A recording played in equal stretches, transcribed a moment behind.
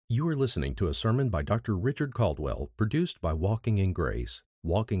You are listening to a sermon by Dr. Richard Caldwell, produced by Walking in Grace.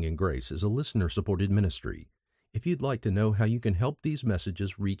 Walking in Grace is a listener-supported ministry. If you'd like to know how you can help these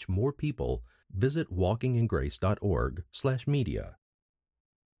messages reach more people, visit walkingingrace.org/media.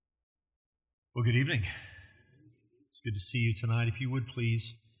 Well, good evening. It's good to see you tonight. If you would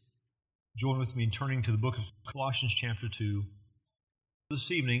please join with me in turning to the book of Colossians chapter 2.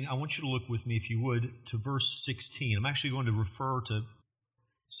 This evening, I want you to look with me, if you would, to verse 16. I'm actually going to refer to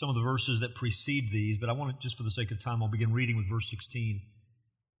some of the verses that precede these, but I want to, just for the sake of time, I'll begin reading with verse 16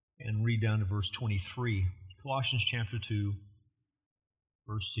 and read down to verse 23. Colossians chapter 2,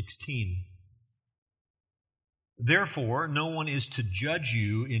 verse 16. Therefore, no one is to judge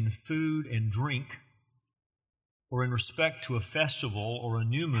you in food and drink, or in respect to a festival, or a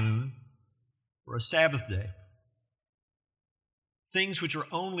new moon, or a Sabbath day, things which are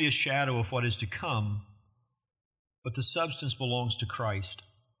only a shadow of what is to come, but the substance belongs to Christ.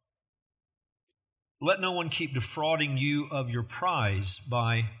 Let no one keep defrauding you of your prize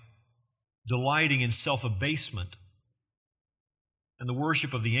by delighting in self-abasement and the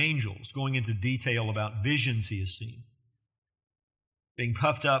worship of the angels, going into detail about visions he has seen, being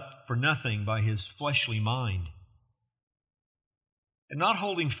puffed up for nothing by his fleshly mind, and not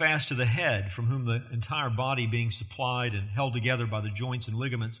holding fast to the head, from whom the entire body, being supplied and held together by the joints and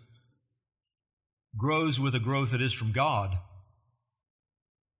ligaments, grows with a growth that is from God.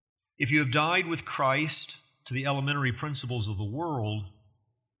 If you have died with Christ to the elementary principles of the world,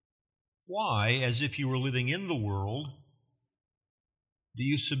 why, as if you were living in the world, do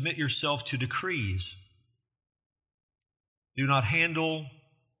you submit yourself to decrees? Do not handle,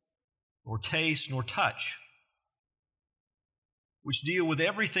 nor taste, nor touch, which deal with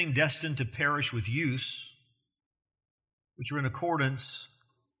everything destined to perish with use, which are in accordance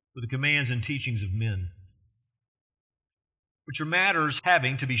with the commands and teachings of men, which are matters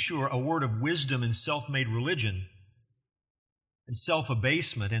having, to be sure, a word of wisdom and self-made religion, and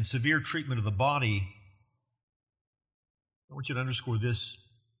self-abasement and severe treatment of the body. I want you to underscore this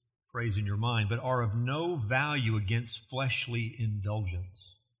phrase in your mind, but are of no value against fleshly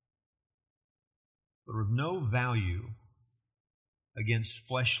indulgence. But are of no value against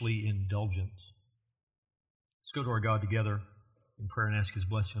fleshly indulgence. Let's go to our God together in prayer and ask His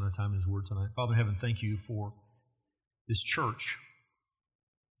blessing on our time in His Word tonight. Father in heaven, thank you for this church.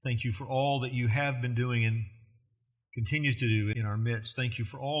 Thank you for all that you have been doing and continue to do in our midst. Thank you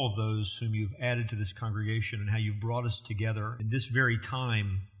for all of those whom you've added to this congregation and how you've brought us together in this very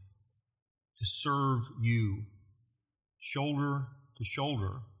time to serve you shoulder to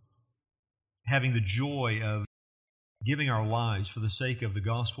shoulder, having the joy of giving our lives for the sake of the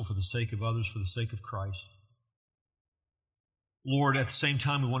gospel, for the sake of others, for the sake of Christ. Lord, at the same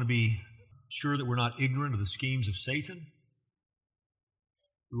time, we want to be sure that we're not ignorant of the schemes of Satan.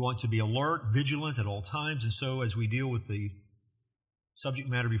 We want to be alert, vigilant at all times, and so as we deal with the subject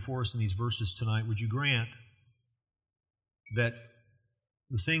matter before us in these verses tonight, would you grant that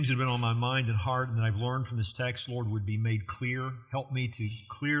the things that have been on my mind and heart and that I've learned from this text, Lord, would be made clear. Help me to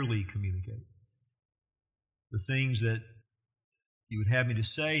clearly communicate the things that you would have me to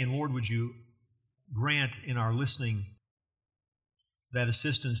say. And Lord, would you grant in our listening that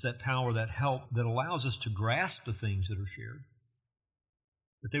assistance, that power, that help that allows us to grasp the things that are shared,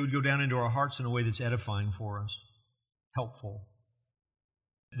 that they would go down into our hearts in a way that's edifying for us, helpful,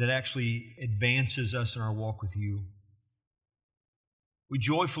 that actually advances us in our walk with you. We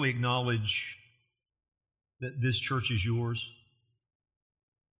joyfully acknowledge that this church is yours,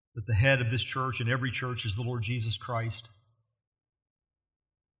 that the head of this church and every church is the Lord Jesus Christ,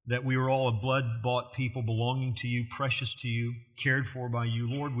 that we are all a blood-bought people belonging to you, precious to you, cared for by you.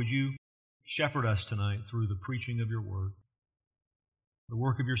 Lord, would you shepherd us tonight through the preaching of your word, the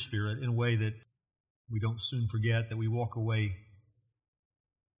work of your Spirit, in a way that we don't soon forget, that we walk away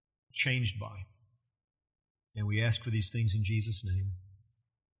changed by. And we ask for these things in Jesus' name.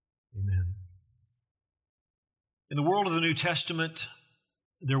 Amen. In the world of the New Testament,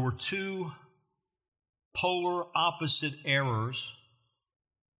 there were two polar opposite errors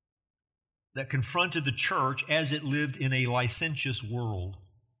that confronted the church as it lived in a licentious world.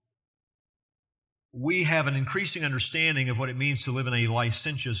 We have an increasing understanding of what it means to live in a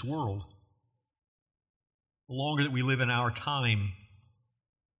licentious world. The longer that we live in our time,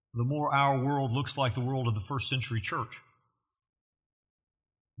 the more our world looks like the world of the first century church.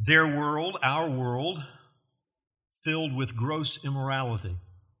 Their world, our world, filled with gross immorality.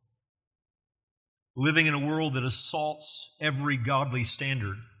 Living in a world that assaults every godly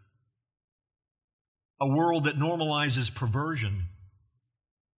standard. A world that normalizes perversion.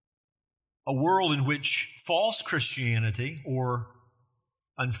 A world in which false Christianity, or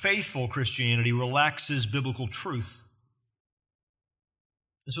unfaithful Christianity relaxes biblical truth.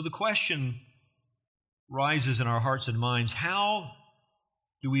 And so the question rises in our hearts and minds, how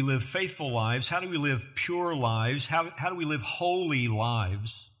do we live faithful lives? How do we live pure lives? How do we live holy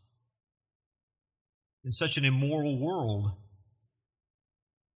lives in such an immoral world?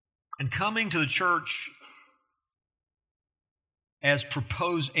 And coming to the church as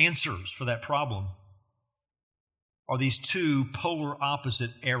proposed answers for that problem are these two polar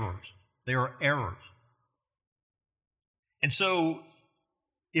opposite errors. They are errors. And so,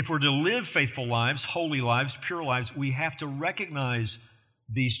 if we're to live faithful lives, holy lives, pure lives, we have to recognize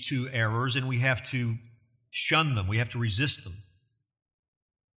these two errors and we have to shun them. We have to resist them.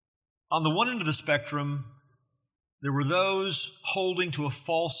 On the one end of the spectrum, there were those holding to a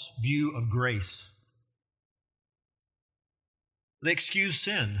false view of grace. They excused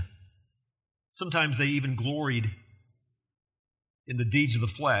sin. Sometimes they even gloried in the deeds of the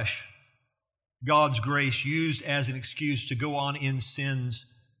flesh. God's grace used as an excuse to go on in sins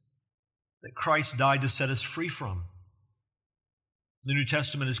that Christ died to set us free from. The New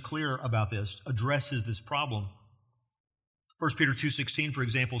Testament is clear about this, addresses this problem. 1 Peter 2:16, for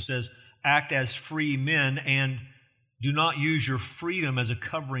example, says, "Act as free men and do not use your freedom as a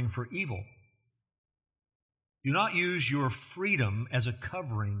covering for evil." Do not use your freedom as a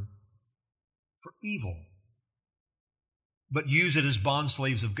covering for evil, but use it as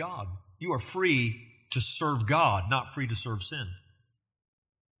bondslaves of God. You are free to serve God, not free to serve sin.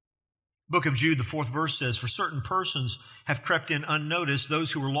 Book of Jude, the 4th verse says, "For certain persons have crept in unnoticed,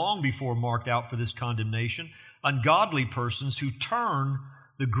 those who were long before marked out for this condemnation, ungodly persons who turn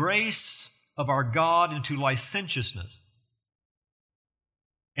the grace of our God into licentiousness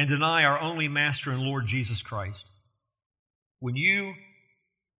and deny our only Master and Lord Jesus Christ." When you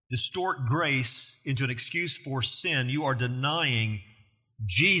distort grace into an excuse for sin, you are denying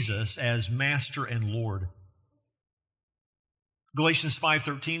Jesus as Master and Lord. Galatians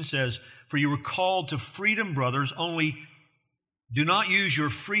 5:13 says, "For you were called to freedom, brothers, only do not use your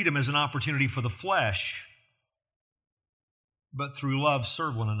freedom as an opportunity for the flesh, but through love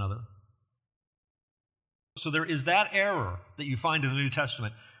serve one another." So there is that error that you find in the New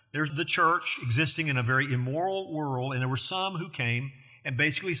Testament. There's the church existing in a very immoral world, and there were some who came and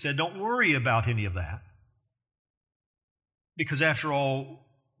basically said, don't worry about any of that, because after all,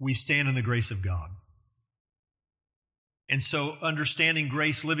 we stand in the grace of God. And so understanding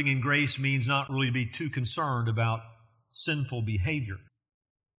grace, living in grace, means not really to be too concerned about sinful behavior.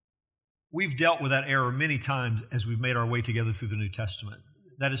 We've dealt with that error many times as we've made our way together through the New Testament.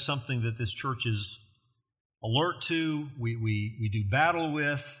 That is something that this church is alert to, we do battle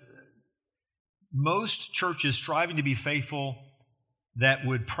with. Most churches striving to be faithful that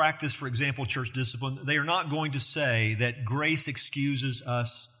would practice, for example, church discipline, they are not going to say that grace excuses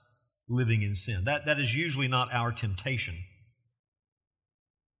us living in sin. That is usually not our temptation.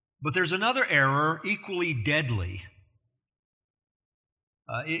 But there's another error equally deadly.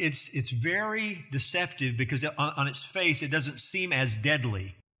 It's very deceptive because on its face it doesn't seem as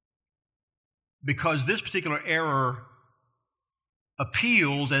deadly. Because this particular error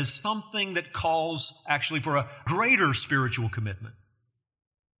appeals as something that calls actually for a greater spiritual commitment,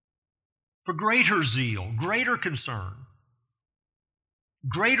 for greater zeal, greater concern,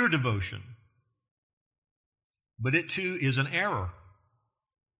 greater devotion. But it too is an error,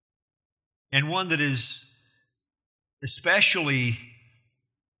 and one that is especially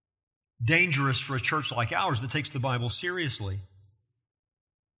dangerous for a church like ours that takes the Bible seriously.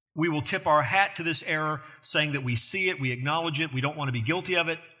 We will tip our hat to this error, saying that we see it, we acknowledge it, we don't want to be guilty of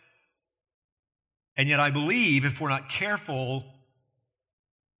it. And yet I believe if we're not careful,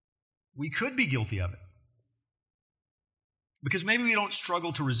 we could be guilty of it. Because maybe we don't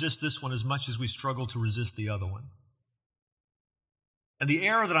struggle to resist this one as much as we struggle to resist the other one. And the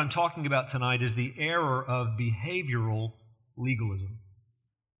error that I'm talking about tonight is the error of behavioral legalism.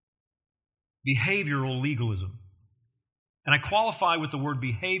 Behavioral legalism. And I qualify with the word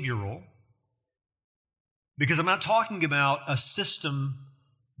behavioral because I'm not talking about a system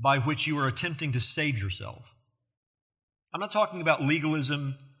by which you are attempting to save yourself. I'm not talking about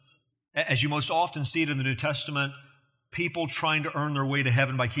legalism as you most often see it in the New Testament, people trying to earn their way to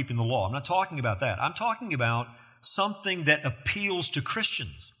heaven by keeping the law. I'm not talking about that. I'm talking about something that appeals to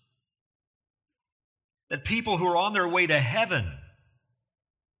Christians. That people who are on their way to heaven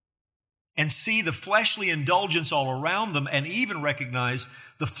and see the fleshly indulgence all around them and even recognize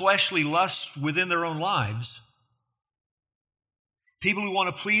the fleshly lust within their own lives. People who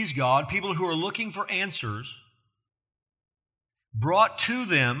want to please God, people who are looking for answers, brought to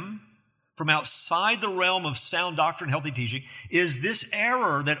them from outside the realm of sound doctrine, healthy teaching, is this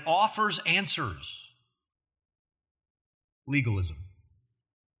error that offers answers. Legalism.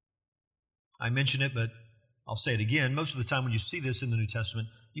 I mention it, but I'll say it again. Most of the time when you see this in the New Testament,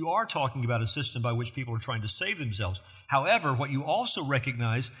 you are talking about a system by which people are trying to save themselves. However, what you also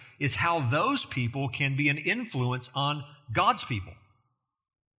recognize is how those people can be an influence on God's people,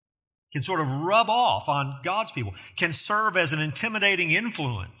 can sort of rub off on God's people, can serve as an intimidating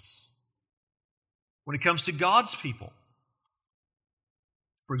influence when it comes to God's people.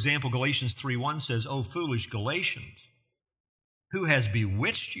 For example, Galatians 3:1 says, "O foolish Galatians, who has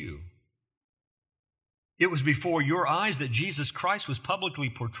bewitched you? It was before your eyes that Jesus Christ was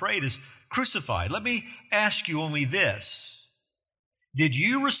publicly portrayed as crucified." Let me ask you only this. Did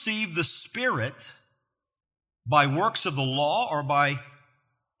you receive the Spirit by works of the law or by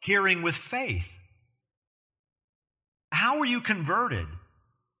hearing with faith? How were you converted?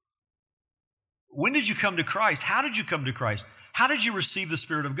 When did you come to Christ? How did you come to Christ? How did you receive the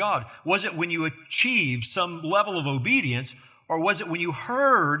Spirit of God? Was it when you achieved some level of obedience, or was it when you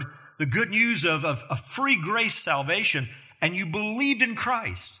heard the good news of a free grace salvation and you believed in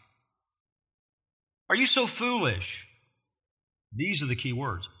Christ? Are you so foolish? These are the key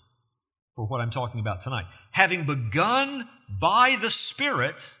words for what I'm talking about tonight. Having begun by the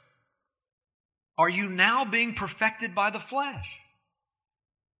Spirit, are you now being perfected by the flesh?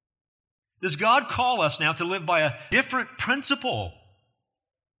 Does God call us now to live by a different principle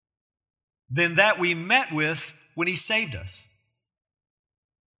than that we met with when He saved us?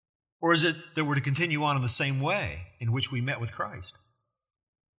 Or is it that we're to continue on in the same way in which we met with Christ?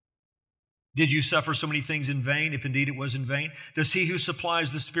 Did you suffer so many things in vain, if indeed it was in vain? Does He who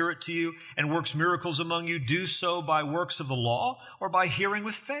supplies the Spirit to you and works miracles among you do so by works of the law or by hearing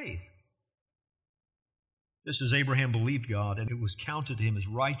with faith? Just as Abraham believed God, and it was counted to him as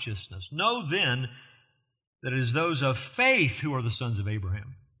righteousness. Know then that it is those of faith who are the sons of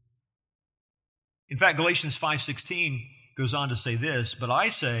Abraham. In fact, Galatians 5:16 goes on to say this, "But I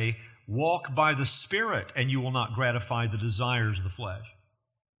say, walk by the Spirit, and you will not gratify the desires of the flesh."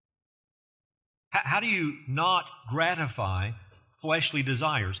 How do you not gratify fleshly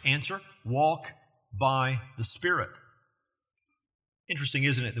desires? Answer, walk by the Spirit. Interesting,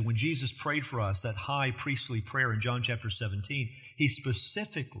 isn't it, that when Jesus prayed for us, that high priestly prayer in John chapter 17, He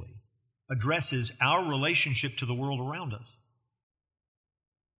specifically addresses our relationship to the world around us.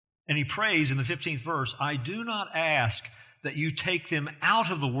 And He prays in the 15th verse, "I do not ask that you take them out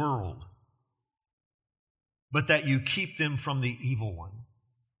of the world, but that you keep them from the evil one."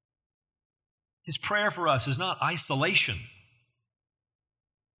 His prayer for us is not isolation,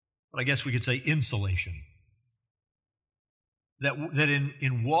 but I guess we could say insulation. That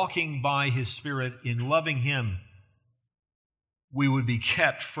in walking by His Spirit, in loving Him, we would be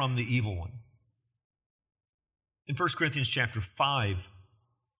kept from the evil one. In 1 Corinthians chapter 5,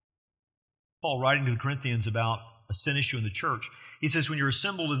 Paul writing to the Corinthians about a sin issue in the church, he says, "When you're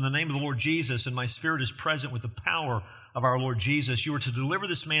assembled in the name of the Lord Jesus, and my Spirit is present with the power of our Lord Jesus, you are to deliver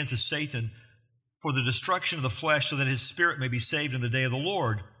this man to Satan for the destruction of the flesh, so that his spirit may be saved in the day of the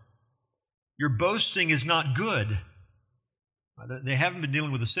Lord. Your boasting is not good." They haven't been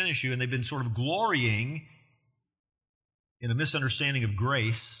dealing with a sin issue, and they've been sort of glorying in a misunderstanding of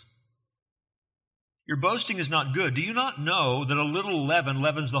grace. "Your boasting is not good. Do you not know that a little leaven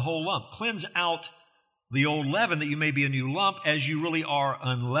leavens the whole lump? Cleanse out the old leaven, that you may be a new lump, as you really are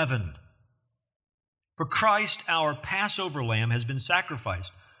unleavened. For Christ, our Passover lamb, has been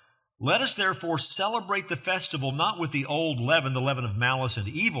sacrificed. Let us therefore celebrate the festival not with the old leaven, the leaven of malice and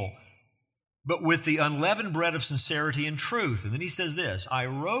evil, but with the unleavened bread of sincerity and truth." And then he says this, "I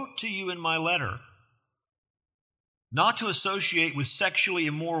wrote to you in my letter not to associate with sexually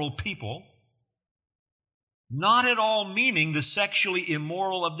immoral people, not at all meaning the sexually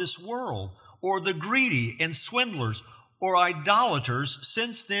immoral of this world, or the greedy and swindlers, or idolaters,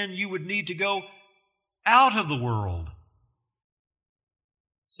 since then you would need to go out of the world."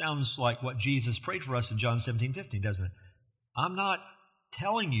 Sounds like what Jesus prayed for us in John 17:15, doesn't it? I'm not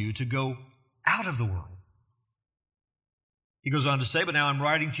telling you to go out of the world. He goes on to say, "But now I'm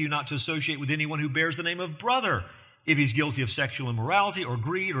writing to you not to associate with anyone who bears the name of brother, if he's guilty of sexual immorality or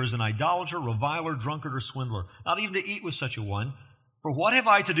greed, or is an idolater, reviler, drunkard, or swindler. Not even to eat with such a one. For what have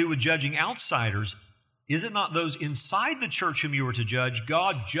I to do with judging outsiders? Is it not those inside the church whom you are to judge?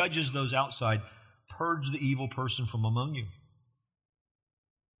 God judges those outside. Purge the evil person from among you."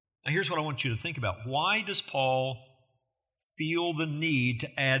 Now here's what I want you to think about. Why does Paul feel the need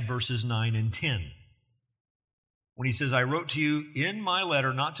to add verses 9 and 10? When he says, "I wrote to you in my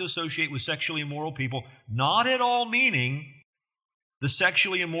letter not to associate with sexually immoral people," not at all meaning the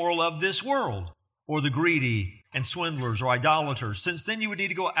sexually immoral of this world, or the greedy and swindlers or idolaters, since then you would need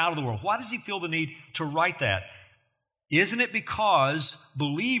to go out of the world. Why does he feel the need to write that? Isn't it because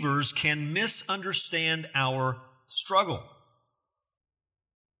believers can misunderstand our struggle?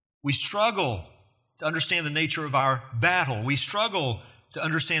 We struggle to understand the nature of our battle. We struggle to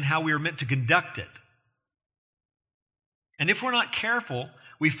understand how we are meant to conduct it. And if we're not careful,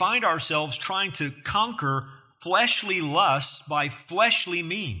 we find ourselves trying to conquer fleshly lusts by fleshly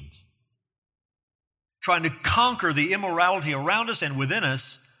means, trying to conquer the immorality around us and within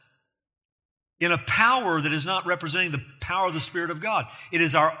us in a power that is not representing the power of the Spirit of God. It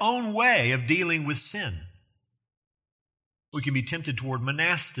is our own way of dealing with sin. We can be tempted toward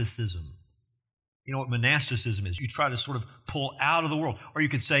monasticism. You know what monasticism is? You try to sort of pull out of the world. Or you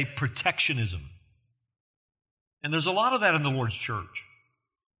could say protectionism. And there's a lot of that in the Lord's church.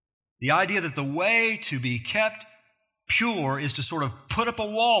 The idea that the way to be kept pure is to sort of put up a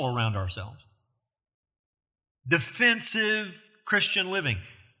wall around ourselves. Defensive Christian living.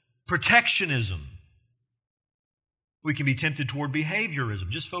 Protectionism. We can be tempted toward behaviorism,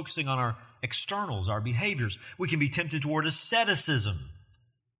 just focusing on our externals, our behaviors. We can be tempted toward asceticism,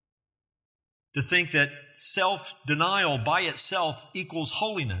 to think that self-denial by itself equals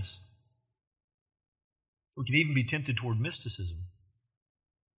holiness. We can even be tempted toward mysticism,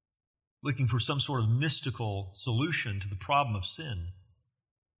 looking for some sort of mystical solution to the problem of sin.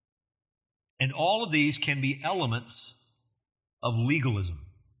 And all of these can be elements of legalism.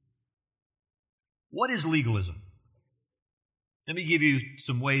 What is legalism? Let me give you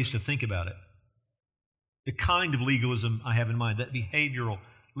some ways to think about it. The kind of legalism I have in mind, that behavioral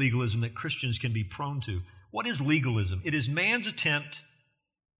legalism that Christians can be prone to. What is legalism? It is man's attempt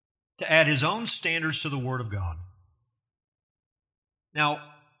to add his own standards to the Word of God. Now,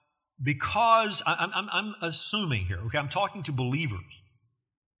 because I'm assuming here, okay, I'm talking to believers,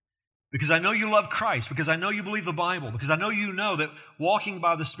 because I know you love Christ, because I know you believe the Bible, because I know you know that walking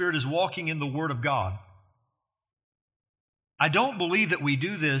by the Spirit is walking in the Word of God. I don't believe that we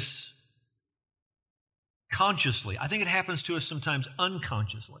do this consciously. I think it happens to us sometimes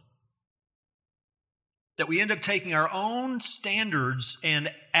unconsciously. That we end up taking our own standards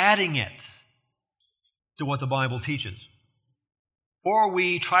and adding it to what the Bible teaches. Or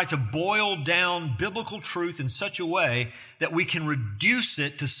we try to boil down biblical truth in such a way that we can reduce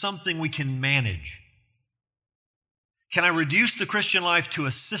it to something we can manage. Can I reduce the Christian life to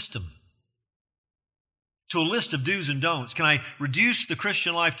a system? To a list of do's and don'ts? Can I reduce the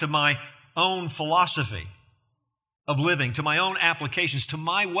Christian life to my own philosophy of living, to my own applications, to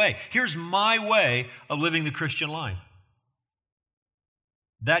my way? Here's my way of living the Christian life.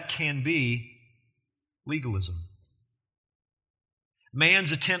 That can be legalism.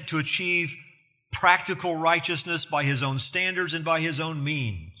 Man's attempt to achieve practical righteousness by his own standards and by his own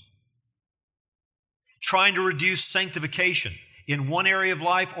means. Trying to reduce sanctification in one area of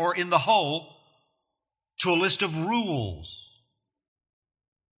life or in the whole to a list of rules,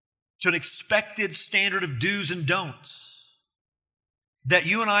 to an expected standard of do's and don'ts that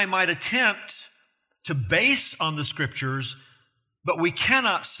you and I might attempt to base on the Scriptures, but we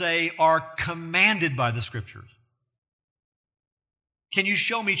cannot say are commanded by the Scriptures. Can you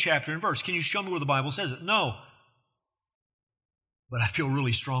show me chapter and verse? Can you show me where the Bible says it? No. But I feel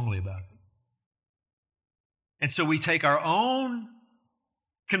really strongly about it. And so we take our own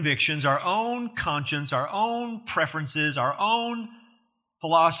convictions, our own conscience, our own preferences, our own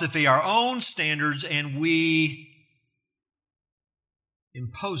philosophy, our own standards, and we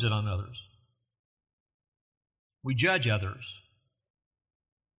impose it on others. We judge others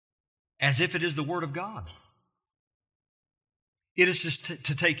as if it is the Word of God. It is just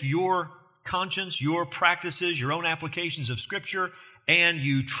to take your conscience, your practices, your own applications of Scripture, and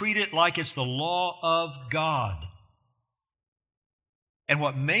you treat it like it's the law of God. And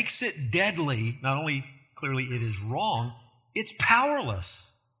what makes it deadly, not only clearly it is wrong, it's powerless.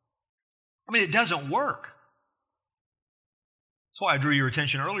 I mean, it doesn't work. That's why I drew your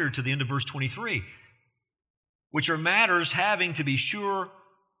attention earlier to the end of verse 23, which are matters having, to be sure,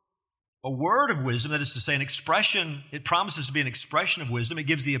 a word of wisdom, that is to say, an expression. It promises to be an expression of wisdom. It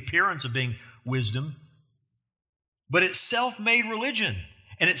gives the appearance of being wisdom. But it's self-made religion,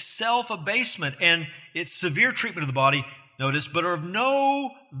 and it's self-abasement, and it's severe treatment of the body, notice, but are of no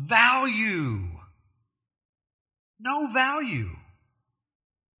value. No value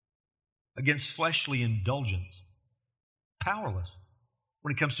against fleshly indulgence. Powerless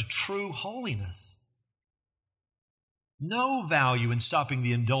when it comes to true holiness. No value in stopping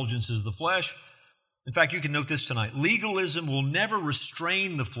the indulgences of the flesh. In fact, you can note this tonight. Legalism will never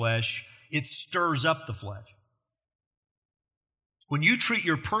restrain the flesh. It stirs up the flesh. When you treat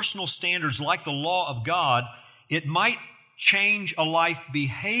your personal standards like the law of God, it might change a life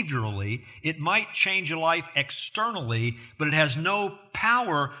behaviorally, it might change a life externally, but it has no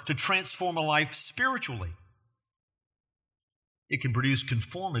power to transform a life spiritually. It can produce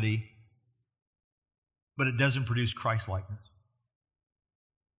conformity, but it doesn't produce Christ-likeness.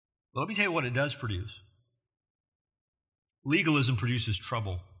 But let me tell you what it does produce. Legalism produces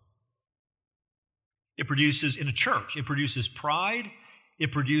trouble. It produces, in a church, it produces pride,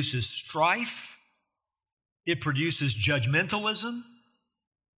 it produces strife, it produces judgmentalism,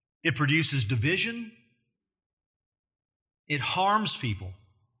 it produces division, it harms people,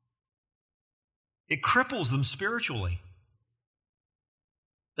 it cripples them spiritually.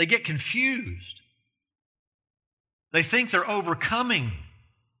 They get confused. They think they're overcoming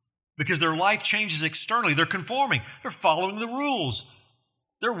because their life changes externally. They're conforming. They're following the rules.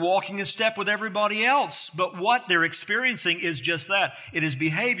 They're walking in step with everybody else. But what they're experiencing is just that. It is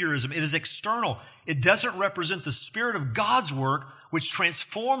behaviorism. It is external. It doesn't represent the Spirit of God's work, which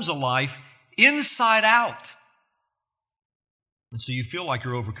transforms a life inside out. And so you feel like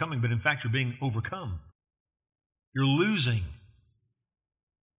you're overcoming, but in fact you're being overcome. You're losing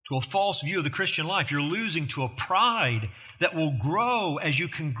to a false view of the Christian life. You're losing to a pride that will grow as you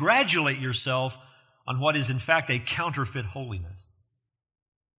congratulate yourself on what is in fact a counterfeit holiness.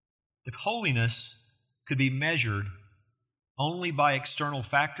 If holiness could be measured only by external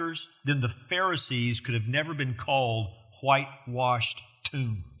factors, then the Pharisees could have never been called whitewashed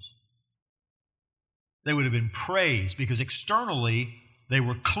tombs. They would have been praised because externally they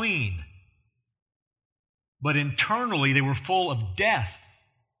were clean, but internally they were full of death.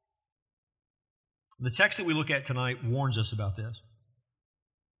 The text that we look at tonight warns us about this.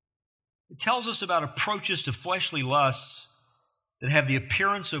 It tells us about approaches to fleshly lusts that have the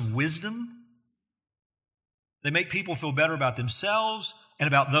appearance of wisdom. They make people feel better about themselves and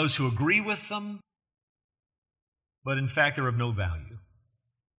about those who agree with them, but in fact they're of no value.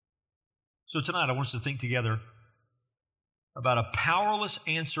 So tonight I want us to think together about a powerless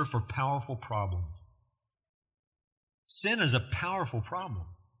answer for powerful problems. Sin is a powerful problem,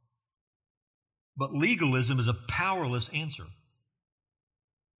 but legalism is a powerless answer.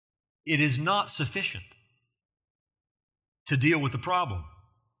 It is not sufficient to deal with the problem.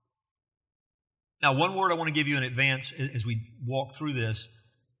 Now, one word I want to give you in advance as we walk through this.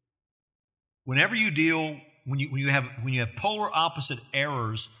 Whenever you deal, when you have polar opposite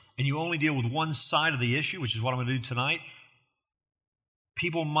errors and you only deal with one side of the issue, which is what I'm going to do tonight,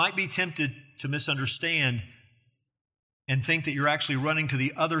 people might be tempted to misunderstand and think that you're actually running to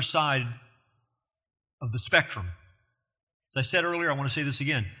the other side of the spectrum. As I said earlier, I want to say this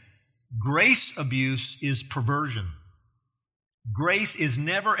again. Grace abuse is perversion. Grace is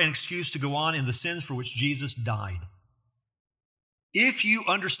never an excuse to go on in the sins for which Jesus died. If you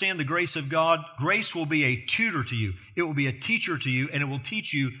understand the grace of God, grace will be a tutor to you. It will be a teacher to you, and it will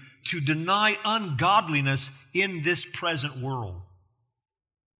teach you to deny ungodliness in this present world.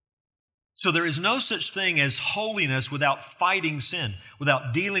 So there is no such thing as holiness without fighting sin,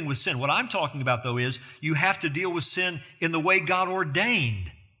 without dealing with sin. What I'm talking about, though, is you have to deal with sin in the way God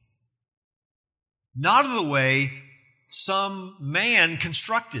ordained, not in the way some man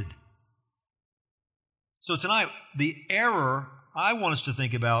constructed. So tonight, the error I want us to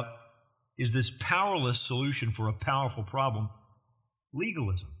think about is this powerless solution for a powerful problem,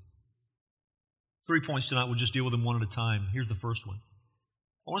 legalism. 3 points tonight. We'll just deal with them one at a time. Here's the first one.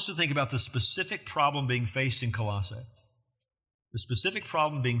 I want us to think about the specific problem being faced in Colossae. The specific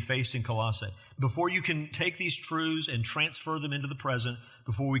problem being faced in Colossae. Before you can take these truths and transfer them into the present,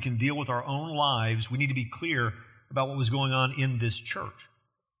 before we can deal with our own lives, we need to be clear about what was going on in this church.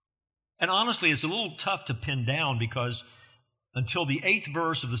 And honestly, it's a little tough to pin down because until the 8th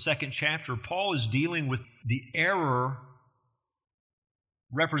verse of the 2nd chapter, Paul is dealing with the error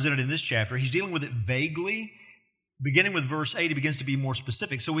represented in this chapter. He's dealing with it vaguely. Beginning with verse 8, he begins to be more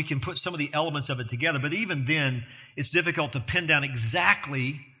specific, so we can put some of the elements of it together. But even then, it's difficult to pin down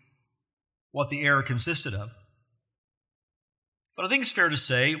exactly what the error consisted of. But I think it's fair to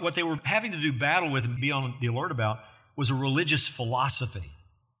say what they were having to do battle with and be on the alert about was a religious philosophy.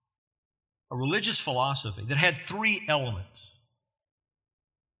 A religious philosophy that had 3 elements.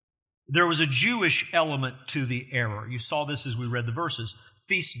 There was a Jewish element to the error. You saw this as we read the verses.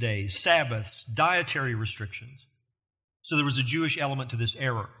 Feast days, Sabbaths, dietary restrictions. So there was a Jewish element to this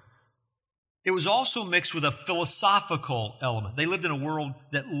error. It was also mixed with a philosophical element. They lived in a world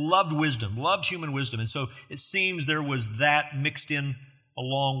that loved wisdom, loved human wisdom. And so it seems there was that mixed in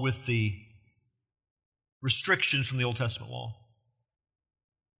along with the restrictions from the Old Testament law.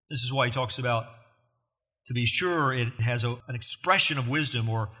 This is why he talks about To be sure, it has an expression of wisdom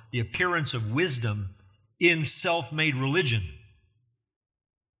or the appearance of wisdom in self-made religion.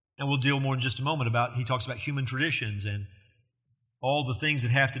 And we'll deal more in just a moment about, he talks about human traditions and all the things that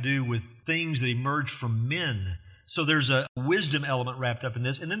have to do with things that emerge from men. So there's a wisdom element wrapped up in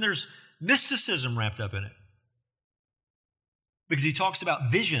this, and then there's mysticism wrapped up in it. Because he talks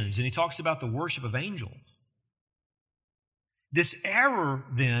about visions and he talks about the worship of angels. This error,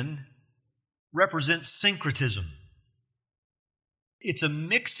 then, represents syncretism. It's a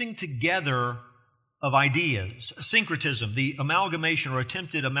mixing together of ideas. Syncretism, the amalgamation or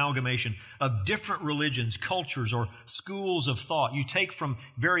attempted amalgamation of different religions, cultures, or schools of thought. You take from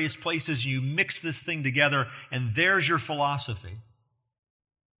various places, you mix this thing together, and there's your philosophy.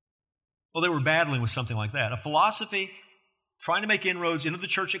 Well, they were battling with something like that. A philosophy trying to make inroads into the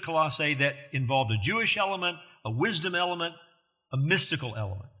church at Colossae that involved a Jewish element, a wisdom element, a mystical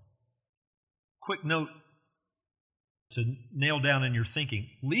element. Quick note to nail down in your thinking.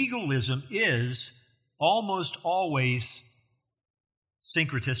 Legalism is almost always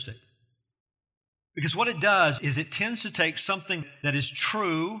syncretistic. Because what it does is it tends to take something that is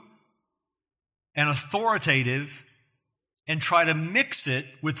true and authoritative and try to mix it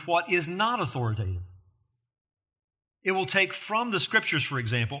with what is not authoritative. It will take from the Scriptures, for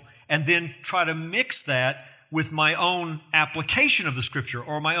example, and then try to mix that with my own application of the Scripture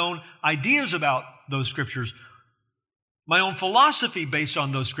or my own ideas about those Scriptures, my own philosophy based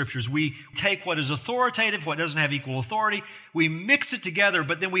on those Scriptures. We take what is authoritative, what doesn't have equal authority, we mix it together,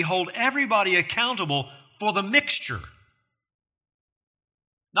 but then we hold everybody accountable for the mixture.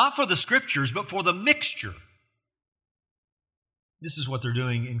 Not for the Scriptures, but for the mixture. This is what they're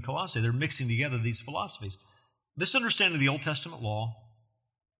doing in Colossae. They're mixing together these philosophies. Misunderstanding the Old Testament law,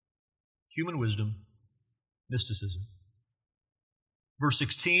 human wisdom, mysticism. Verse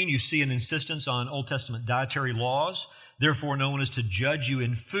 16, you see an insistence on Old Testament dietary laws. Therefore, no one is to judge you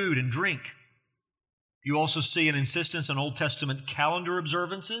in food and drink. You also see an insistence on Old Testament calendar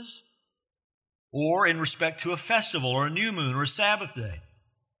observances or in respect to a festival or a new moon or a Sabbath day.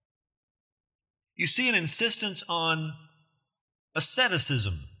 You see an insistence on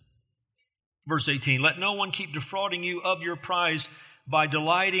asceticism. Verse 18, let no one keep defrauding you of your prize by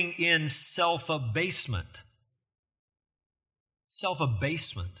delighting in self-abasement.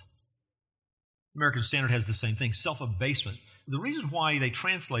 Self-abasement. American Standard has the same thing, self-abasement. The reason why they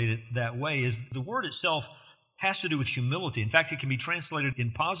translate it that way is the word itself has to do with humility. In fact, it can be translated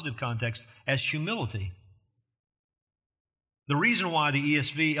in positive context as humility. The reason why the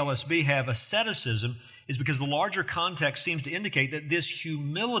ESV, LSB have asceticism is because the larger context seems to indicate that this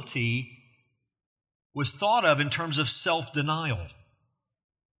humility was thought of in terms of self-denial.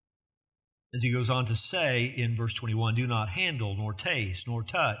 As he goes on to say in verse 21, do not handle, nor taste, nor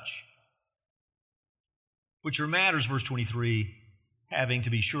touch, which are matters, verse 23, having to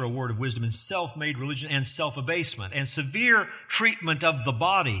be sure a word of wisdom and self-made religion and self-abasement and severe treatment of the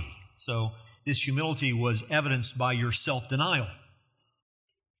body. So this humility was evidenced by your self-denial.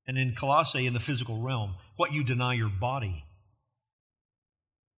 And in Colossae, in the physical realm, what you deny your body.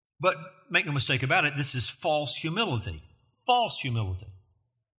 But make no mistake about it, this is false humility. False humility.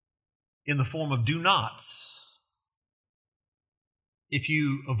 In the form of do nots. If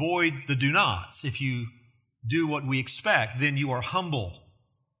you avoid the do nots, if you do what we expect, then you are humble.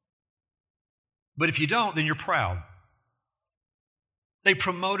 But if you don't, then you're proud. They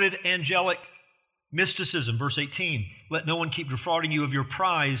promoted angelic mysticism. Verse 18, let no one keep defrauding you of your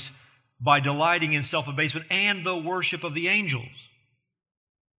prize by delighting in self-abasement and the worship of the angels.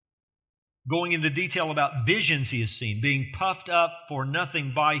 Going into detail about visions he has seen, being puffed up for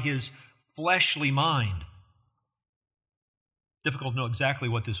nothing by his fleshly mind. Difficult to know exactly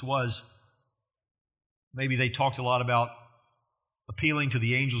what this was. Maybe they talked a lot about appealing to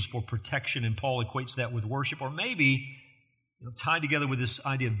the angels for protection, and Paul equates that with worship. Or maybe, tied together with this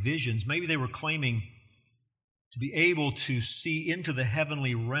idea of visions, maybe they were claiming to be able to see into the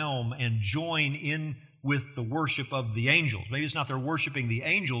heavenly realm and join in with the worship of the angels. Maybe it's not they're worshiping the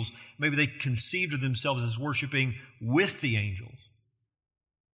angels. Maybe they conceived of themselves as worshiping with the angels.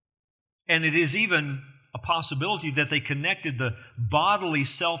 And it is even a possibility that they connected the bodily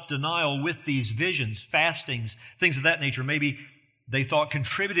self-denial with these visions, fastings, things of that nature. Maybe they thought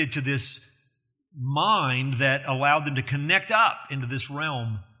contributed to this mind that allowed them to connect up into this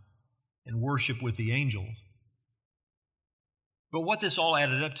realm and worship with the angels. But what this all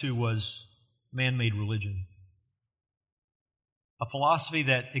added up to was man-made religion. A philosophy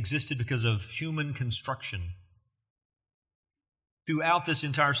that existed because of human construction. Throughout this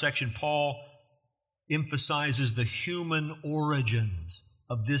entire section, Paul emphasizes the human origins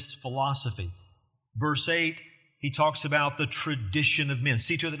of this philosophy. Verse 8, he talks about the tradition of men.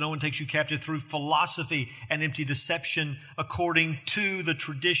 See to it that no one takes you captive through philosophy and empty deception according to the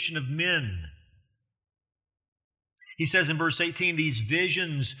tradition of men. He says in verse 18, these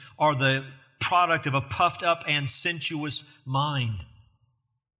visions are the product of a puffed up and sensuous mind.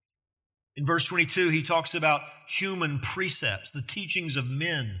 In verse 22, he talks about human precepts, the teachings of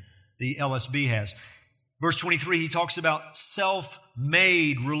men, the LSB has. Verse 23, he talks about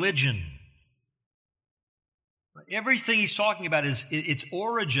self-made religion. Everything he's talking about is its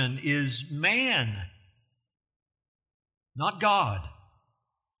origin is man, not God.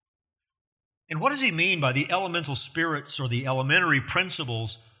 And what does he mean by the elemental spirits or the elementary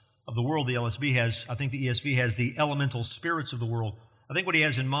principles of the world? The LSB has, I think the ESV has the elemental spirits of the world. I think what he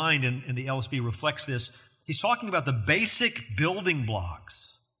has in mind, and the LSB reflects this, he's talking about the basic building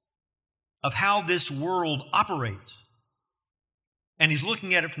blocks of how this world operates. And he's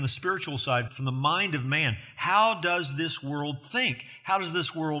looking at it from the spiritual side, from the mind of man. How does this world think? How does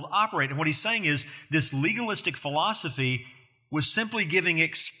this world operate? And what he's saying is this legalistic philosophy was simply giving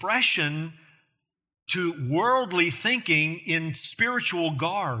expression to worldly thinking in spiritual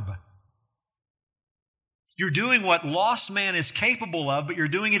garb. You're doing what lost man is capable of, but you're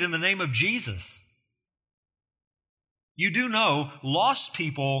doing it in the name of Jesus. You do know lost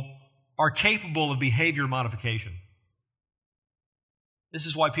people are capable of behavior modification. This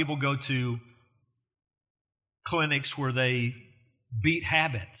is why people go to clinics where they beat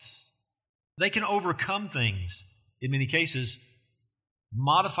habits. They can overcome things, in many cases,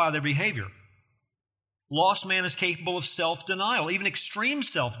 modify their behavior. Lost man is capable of self-denial, even extreme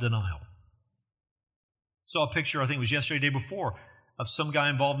self-denial. Saw a picture, I think it was yesterday, day before, of some guy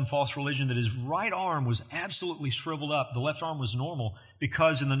involved in false religion that his right arm was absolutely shriveled up. The left arm was normal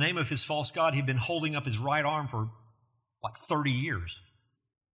because in the name of his false god, he'd been holding up his right arm for like 30 years.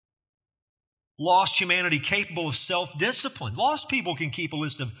 Lost humanity capable of self-discipline. Lost people can keep a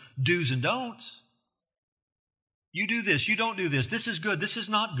list of do's and don'ts. You do this, you don't do this. This is good, this is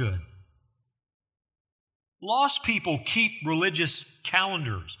not good. Lost people keep religious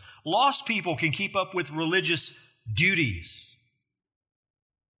calendars. Lost people can keep up with religious duties.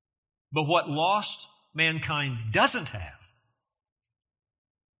 But what lost mankind doesn't have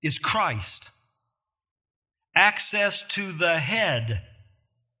is Christ. Access to the head.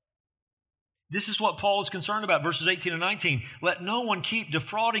 This is what Paul is concerned about, verses 18 and 19. Let no one keep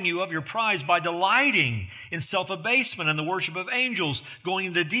defrauding you of your prize by delighting in self-abasement and the worship of angels, going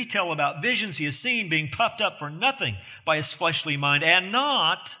into detail about visions he has seen, being puffed up for nothing by his fleshly mind, and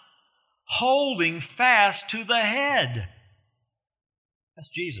not holding fast to the head. That's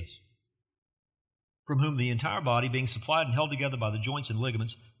Jesus, from whom the entire body, being supplied and held together by the joints and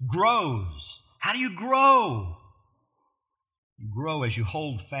ligaments, grows. How do you grow? You grow as you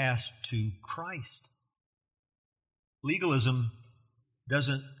hold fast to Christ. Legalism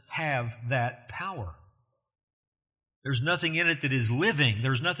doesn't have that power. There's nothing in it that is living.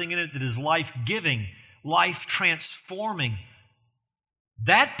 There's nothing in it that is life-giving, life-transforming.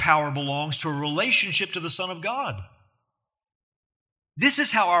 That power belongs to a relationship to the Son of God. This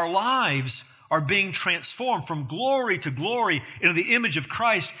is how our lives are being transformed from glory to glory into the image of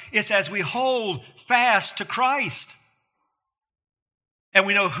Christ. It's as we hold fast to Christ. And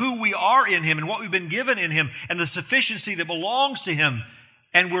we know who we are in Him and what we've been given in Him and the sufficiency that belongs to Him.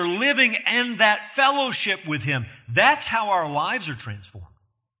 And we're living in that fellowship with Him. That's how our lives are transformed.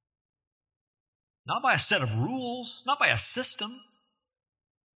 Not by a set of rules, not by a system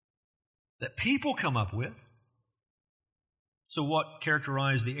that people come up with. So what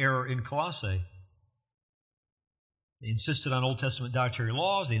characterized the error in Colossae? They insisted on Old Testament dietary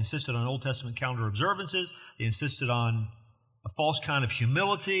laws. They insisted on Old Testament calendar observances. They insisted on a false kind of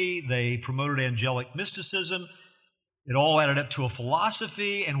humility. They promoted angelic mysticism. It all added up to a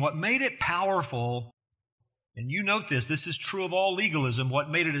philosophy. And what made it powerful, and you note this is true of all legalism,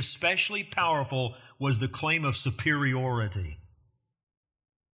 what made it especially powerful was the claim of superiority.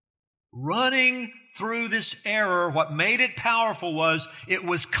 Running through this error, what made it powerful was it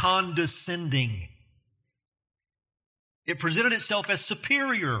was condescending. It presented itself as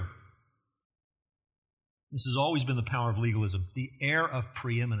superior. This has always been the power of legalism, the air of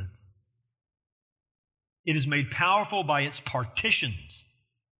preeminence. It is made powerful by its partitions.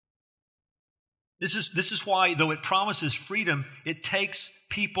 This is why, though it promises freedom, it takes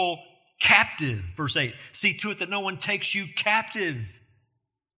people captive. Verse 8, see to it that no one takes you captive,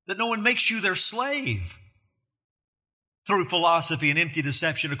 that no one makes you their slave through philosophy and empty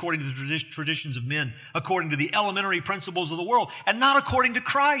deception, according to the traditions of men, according to the elementary principles of the world, and not according to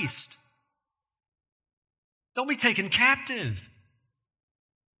Christ. Don't be taken captive.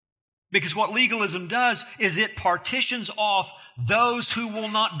 Because what legalism does is it partitions off those who will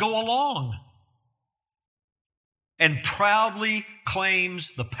not go along and proudly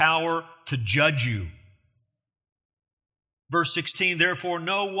claims the power to judge you. Verse 16, therefore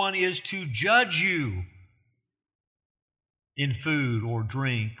no one is to judge you in food or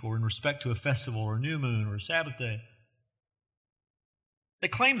drink or in respect to a festival or a new moon or a Sabbath day. They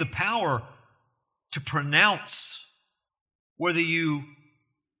claim the power to pronounce whether you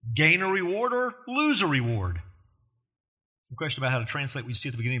gain a reward or lose a reward. A question about how to translate what you see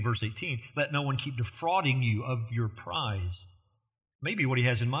at the beginning of verse 18. Let no one keep defrauding you of your prize. Maybe what he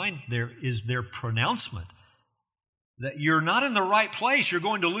has in mind there is their pronouncement that you're not in the right place. You're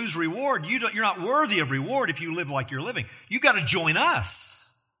going to lose reward. You're not worthy of reward if you live like you're living. You've got to join us.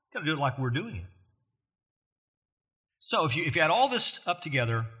 You've got to do it like we're doing it. So if you add all this up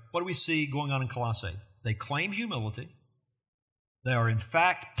together, what do we see going on in Colossae? They claim humility. They are in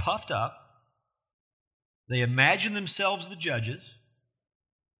fact puffed up. They imagine themselves the judges.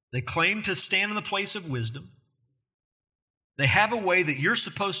 They claim to stand in the place of wisdom. They have a way that you're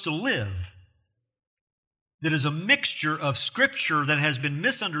supposed to live that is a mixture of Scripture that has been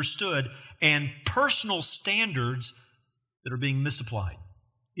misunderstood and personal standards that are being misapplied.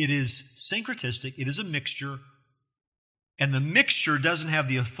 It is syncretistic. It is a mixture. And the mixture doesn't have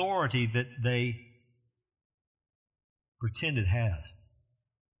the authority that they pretend it has.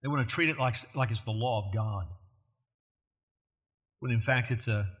 They want to treat it like it's the law of God, when in fact it's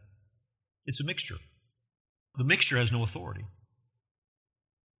a mixture. The mixture has no authority.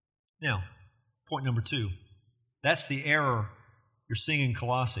 Now, point number 2. That's the error you're seeing in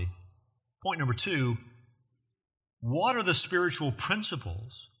Colossae. Point number 2, what are the spiritual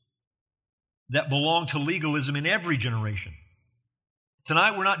principles that belong to legalism in every generation?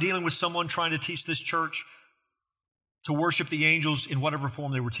 Tonight we're not dealing with someone trying to teach this church to worship the angels in whatever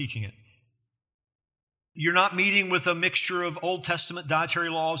form they were teaching it. You're not meeting with a mixture of Old Testament dietary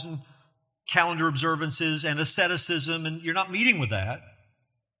laws and calendar observances and asceticism, and you're not meeting with that.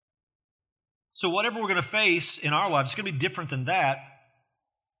 So whatever we're going to face in our lives, it's going to be different than that.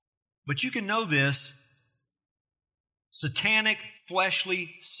 But you can know this: satanic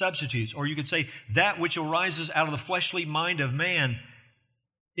fleshly substitutes, or you could say that which arises out of the fleshly mind of man,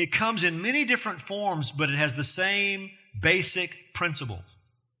 it comes in many different forms, but it has the same basic principles.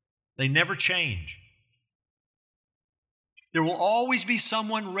 They never change. There will always be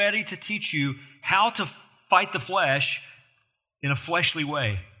someone ready to teach you how to fight the flesh in a fleshly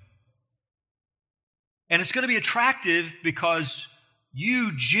way. And it's going to be attractive because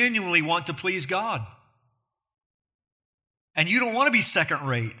you genuinely want to please God. And you don't want to be second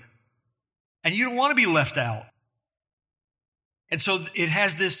rate. And you don't want to be left out. And so it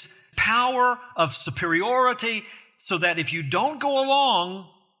has this power of superiority so that if you don't go along,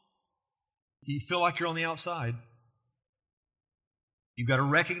 you feel like you're on the outside. You've got to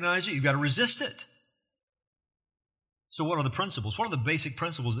recognize it. You've got to resist it. So what are the principles? What are the basic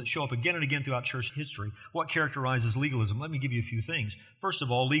principles that show up again and again throughout church history? What characterizes legalism? Let me give you a few things. First of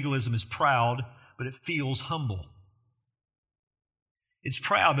all, legalism is proud, but it feels humble. It's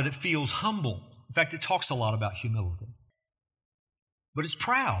proud, but it feels humble. In fact, it talks a lot about humility. But it's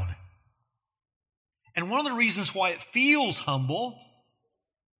proud. And one of the reasons why it feels humble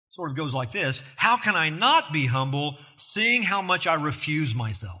sort of goes like this: how can I not be humble seeing how much I refuse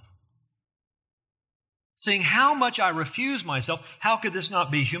myself? Seeing how much I refuse myself, how could this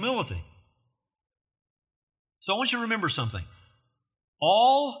not be humility? So I want you to remember something.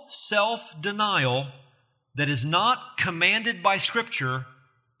 All self-denial that is not commanded by Scripture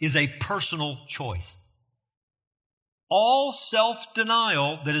is a personal choice. All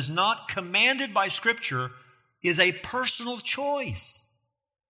self-denial that is not commanded by Scripture is a personal choice.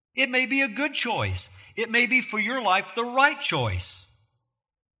 It may be a good choice. It may be for your life the right choice.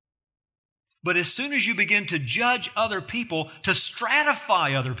 But as soon as you begin to judge other people, to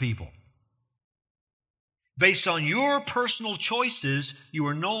stratify other people, based on your personal choices, you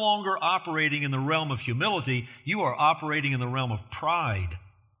are no longer operating in the realm of humility. You are operating in the realm of pride.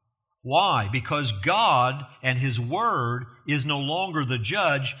 Why? Because God and His Word is no longer the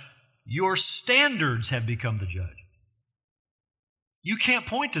judge. Your standards have become the judge. You can't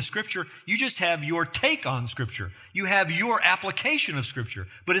point to Scripture. You just have your take on Scripture. You have your application of Scripture.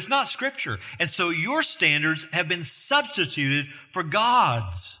 But it's not Scripture. And so your standards have been substituted for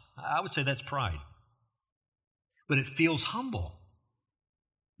God's. I would say that's pride. But it feels humble.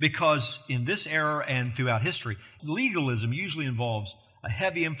 Because in this era and throughout history, legalism usually involves a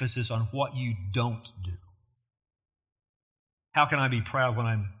heavy emphasis on what you don't do. How can I be proud when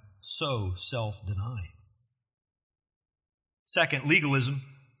I'm so self-denying? Second, legalism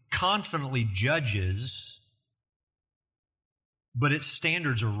confidently judges, but its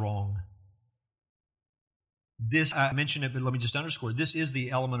standards are wrong. This, I mentioned it, but let me just underscore, this is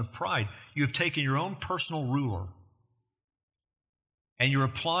the element of pride. You have taken your own personal ruler and you're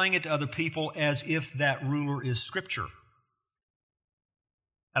applying it to other people as if that ruler is Scripture.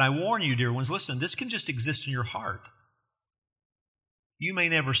 And I warn you, dear ones, listen, this can just exist in your heart. You may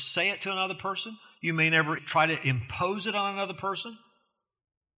never say it to another person. You may never try to impose it on another person.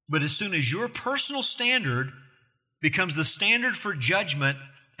 But as soon as your personal standard becomes the standard for judgment,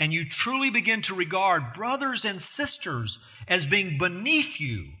 and you truly begin to regard brothers and sisters as being beneath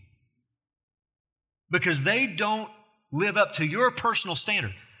you because they don't live up to your personal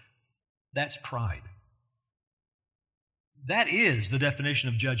standard, that's pride. That is the definition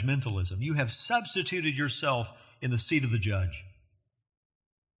of judgmentalism. You have substituted yourself in the seat of the judge.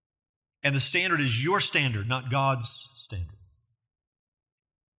 And the standard is your standard, not God's standard.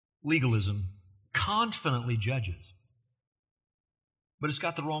 Legalism confidently judges, but it's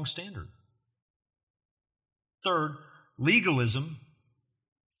got the wrong standard. Third, legalism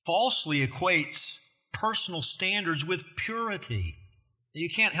falsely equates personal standards with purity. You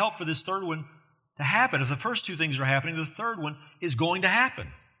can't help for this third one to happen. If the first two things are happening, the third one is going to happen.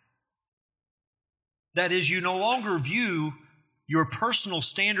 That is, you no longer view your personal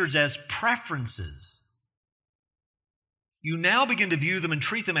standards as preferences. You now begin to view them and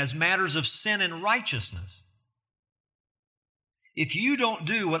treat them as matters of sin and righteousness. If you don't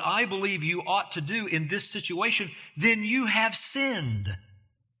do what I believe you ought to do in this situation, then you have sinned.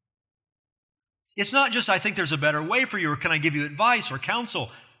 It's not just, I think there's a better way for you, or can I give you advice or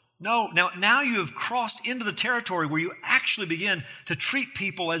counsel? No, now you have crossed into the territory where you actually begin to treat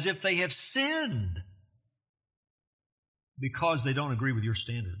people as if they have sinned because they don't agree with your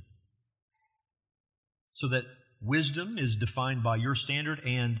standard. So that wisdom is defined by your standard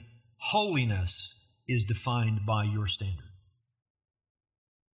and holiness is defined by your standard.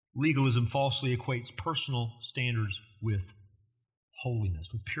 Legalism falsely equates personal standards with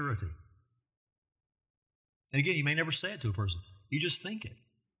holiness, with purity. And again, you may never say it to a person. You just think it.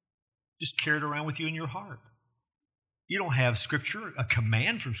 Just carry it around with you in your heart. You don't have Scripture, a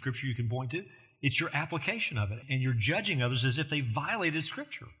command from Scripture you can point to. It's your application of it. And you're judging others as if they violated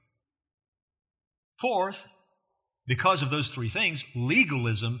Scripture. Fourth, because of those three things,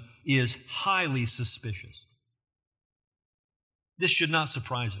 legalism is highly suspicious. This should not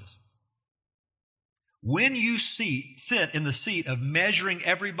surprise us. When you sit in the seat of measuring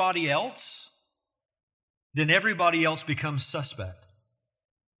everybody else, then everybody else becomes suspect.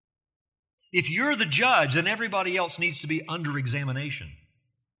 If you're the judge, then everybody else needs to be under examination.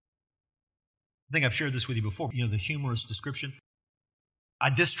 I think I've shared this with you before. You know, the humorous description. I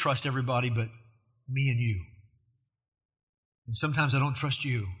distrust everybody but me and you. And sometimes I don't trust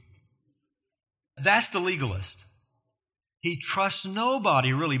you. That's the legalist. He trusts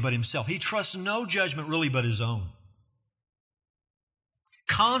nobody really but himself. He trusts no judgment really but his own.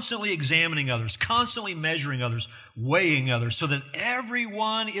 Constantly examining others, constantly measuring others, weighing others, so that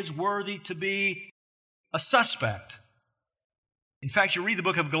everyone is worthy to be a suspect. In fact, you read the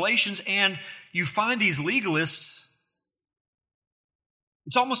book of Galatians and you find these legalists,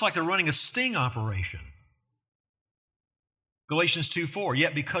 it's almost like they're running a sting operation. Galatians 2:4,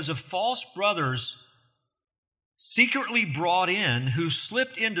 yet because of false brothers secretly brought in who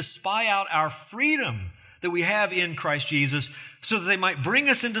slipped in to spy out our freedom that we have in Christ Jesus so that they might bring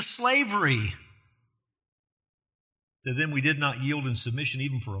us into slavery. To them we did not yield in submission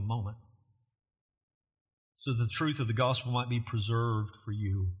even for a moment, so that the truth of the gospel might be preserved for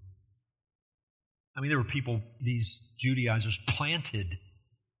you. I mean, there were people, these Judaizers, planted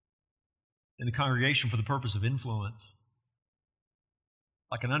in the congregation for the purpose of influence,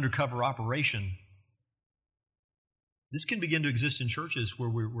 like an undercover operation. This can begin to exist in churches where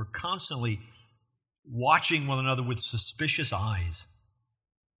we're constantly watching one another with suspicious eyes.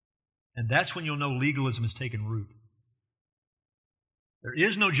 And that's when you'll know legalism has taken root. There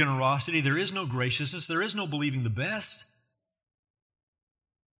is no generosity, there is no graciousness, there is no believing the best.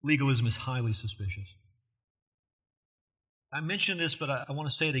 Legalism is highly suspicious. I mentioned this, but I want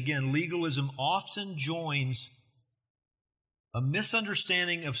to say it again. Legalism often joins a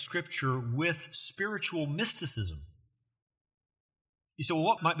misunderstanding of Scripture with spiritual mysticism. You say, well,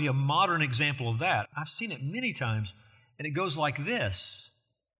 what might be a modern example of that? I've seen it many times, and it goes like this.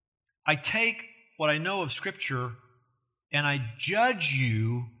 I take what I know of Scripture and I judge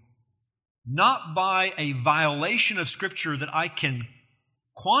you not by a violation of Scripture that I can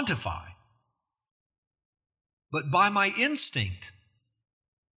quantify, but by my instinct.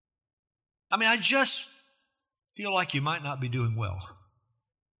 I mean, I just feel like you might not be doing well.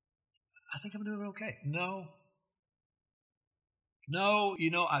 I think I'm doing okay. No,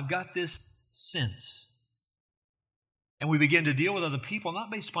 I've got this sense. And we begin to deal with other people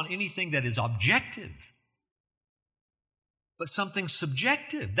not based upon anything that is objective, but something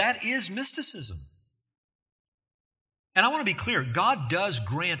subjective. That is mysticism. And I want to be clear, God does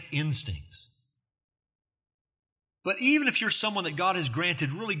grant instincts. But even if you're someone that God has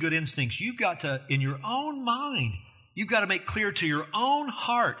granted really good instincts, you've got to, in your own mind, you've got to make clear to your own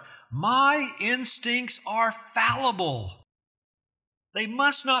heart, my instincts are fallible. They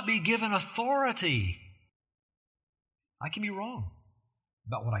must not be given authority. I can be wrong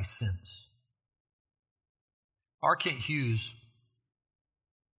about what I sense. R. Kent Hughes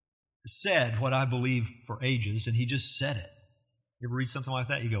said what I believe for ages, and he just said it. You ever read something like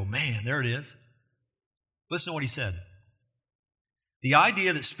that? You go, man, there it is. Listen to what he said. The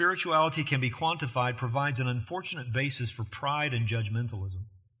idea that spirituality can be quantified provides an unfortunate basis for pride and judgmentalism.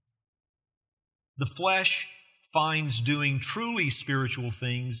 The flesh finds doing truly spiritual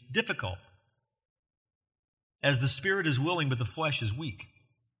things difficult, as the spirit is willing, but the flesh is weak.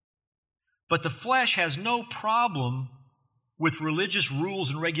 But the flesh has no problem with religious rules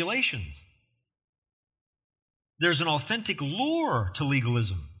and regulations. There's an authentic lure to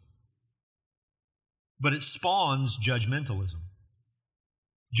legalism, but it spawns judgmentalism.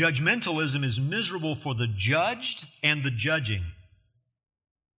 Judgmentalism is miserable for the judged and the judging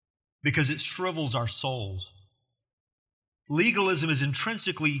because it shrivels our souls. Legalism is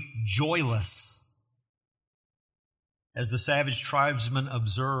intrinsically joyless. As the savage tribesman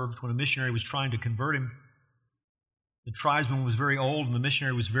observed when a missionary was trying to convert him, the tribesman was very old and the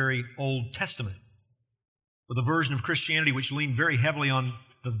missionary was very Old Testament, with a version of Christianity which leaned very heavily on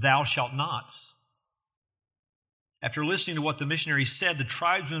the thou shalt nots. After listening to what the missionary said, the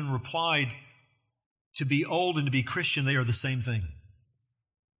tribesman replied, to be old and to be Christian, they are the same thing.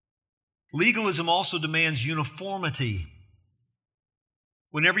 Legalism also demands uniformity.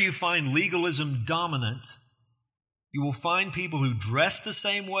 Whenever you find legalism dominant, you will find people who dress the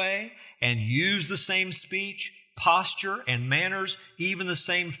same way and use the same speech, posture, and manners, even the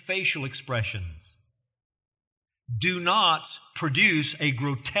same facial expressions. Do not produce a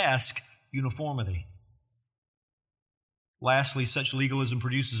grotesque uniformity. Lastly, such legalism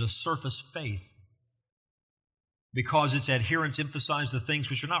produces a surface faith because its adherents emphasize the things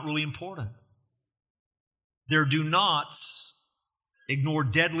which are not really important. Their do-nots ignore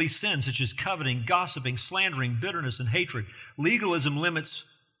deadly sins such as coveting, gossiping, slandering, bitterness, and hatred. Legalism limits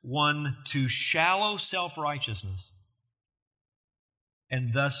one to shallow self-righteousness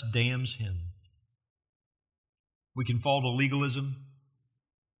and thus damns him. We can fall to legalism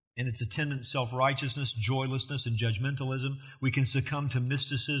and its attendant self-righteousness, joylessness, and judgmentalism. We can succumb to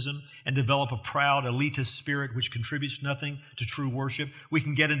mysticism and develop a proud, elitist spirit which contributes nothing to true worship. We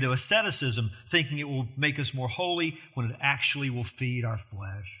can get into asceticism, thinking it will make us more holy when it actually will feed our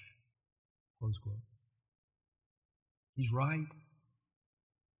flesh. Close quote. He's right.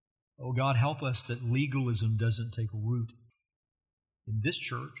 Oh, God, help us that legalism doesn't take root in this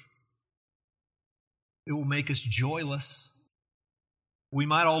church. It will make us joyless. We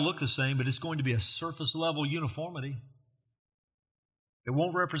might all look the same, but it's going to be a surface level uniformity. It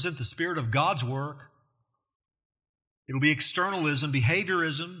won't represent the Spirit of God's work. It'll be externalism,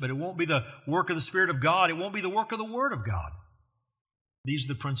 behaviorism, but it won't be the work of the Spirit of God. It won't be the work of the Word of God. These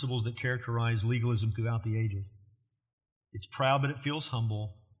are the principles that characterize legalism throughout the ages. It's proud, but it feels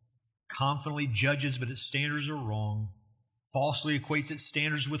humble. Confidently judges, but its standards are wrong. Falsely equates its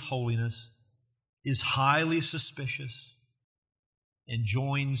standards with holiness. Is highly suspicious. And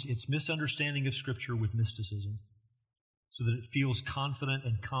joins its misunderstanding of Scripture with mysticism so that it feels confident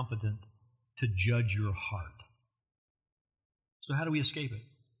and competent to judge your heart. So how do we escape it?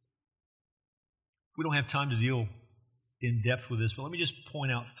 We don't have time to deal in depth with this, but let me just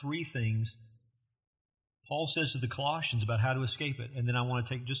point out three things Paul says to the Colossians about how to escape it, and then I want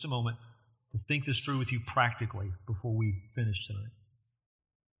to take just a moment to think this through with you practically before we finish tonight.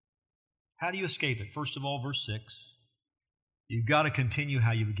 How do you escape it? First of all, verse 6. You've got to continue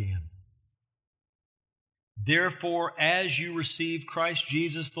how you began. Therefore, as you receive Christ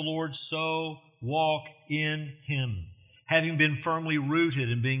Jesus the Lord, so walk in Him, having been firmly rooted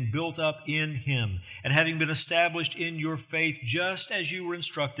and being built up in Him, and having been established in your faith just as you were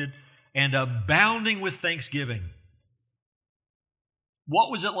instructed, and abounding with thanksgiving. What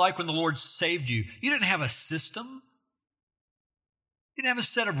was it like when the Lord saved you? You didn't have a system. You didn't have a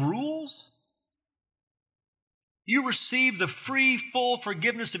set of rules. You received the free, full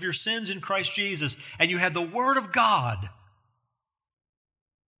forgiveness of your sins in Christ Jesus, and you had the Word of God.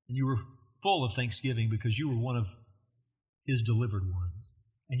 And you were full of thanksgiving because you were one of His delivered ones.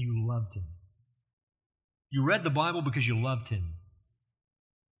 and you loved Him. You read the Bible because you loved Him.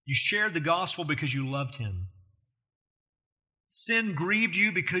 You shared the gospel because you loved Him. Sin grieved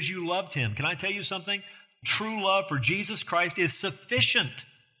you because you loved Him. Can I tell you something? True love for Jesus Christ is sufficient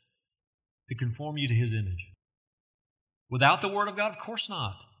to conform you to His image. Without the Word of God, of course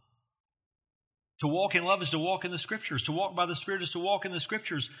not. To walk in love is to walk in the Scriptures. To walk by the Spirit is to walk in the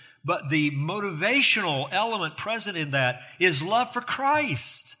Scriptures. But the motivational element present in that is love for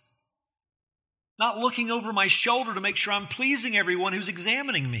Christ. Not looking over my shoulder to make sure I'm pleasing everyone who's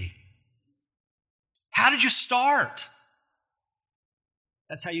examining me. How did you start?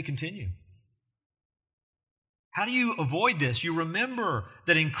 That's how you continue. How do you avoid this? You remember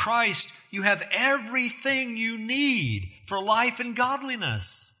that in Christ you have everything you need for life and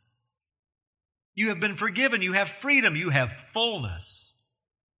godliness. You have been forgiven. You have freedom. You have fullness.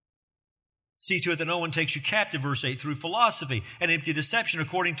 See to it that no one takes you captive, verse 8, through philosophy and empty deception,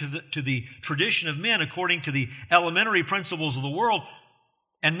 according to the tradition of men, according to the elementary principles of the world,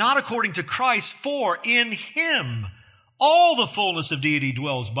 and not according to Christ, for in Him all the fullness of deity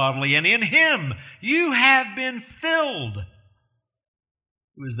dwells bodily, and in Him you have been filled,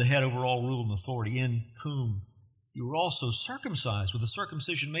 who is the head over all rule and authority, in whom you were also circumcised with a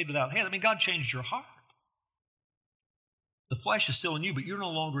circumcision made without hand. I mean, God changed your heart. The flesh is still in you, but you're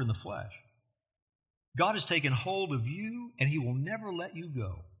no longer in the flesh. God has taken hold of you, and He will never let you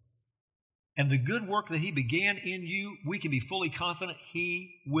go. And the good work that He began in you, we can be fully confident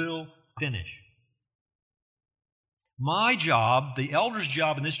He will finish. My job, the elder's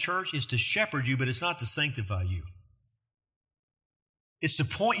job in this church, is to shepherd you, but it's not to sanctify you. It's to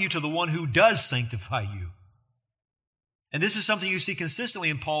point you to the one who does sanctify you. And this is something you see consistently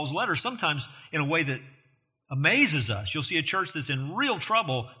in Paul's letters, sometimes in a way that amazes us. You'll see a church that's in real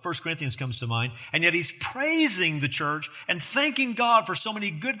trouble. 1 Corinthians comes to mind. And yet he's praising the church and thanking God for so many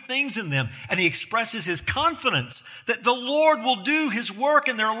good things in them. And he expresses his confidence that the Lord will do His work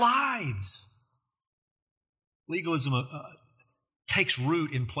in their lives. Legalism takes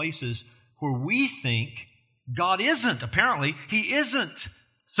root in places where we think God isn't. Apparently, He isn't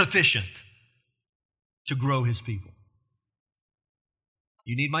sufficient to grow His people.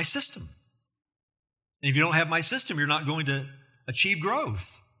 You need my system. And if you don't have my system, you're not going to achieve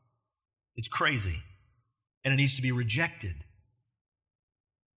growth. It's crazy. And it needs to be rejected.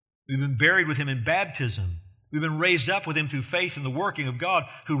 We've been buried with Him in baptism. We've been raised up with Him through faith in the working of God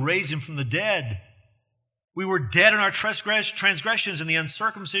who raised Him from the dead. We were dead in our transgressions and the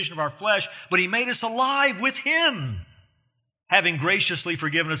uncircumcision of our flesh, but He made us alive with Him, having graciously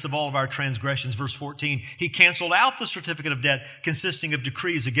forgiven us of all of our transgressions. Verse 14, He canceled out the certificate of debt consisting of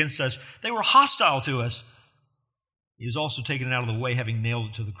decrees against us. They were hostile to us. He has also taken it out of the way, having nailed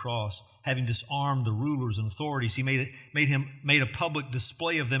it to the cross. Having disarmed the rulers and authorities, He made a public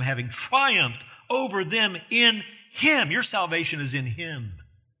display of them, having triumphed over them in Him. Your salvation is in Him.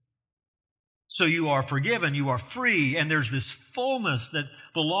 So you are forgiven, you are free, and there's this fullness that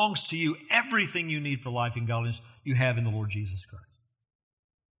belongs to you. Everything you need for life and godliness you have in the Lord Jesus Christ.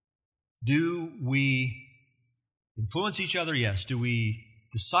 Do we influence each other? Yes. Do we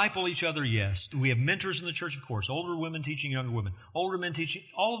disciple each other? Yes. Do we have mentors in the church? Of course. Older women teaching younger women. Older men teaching.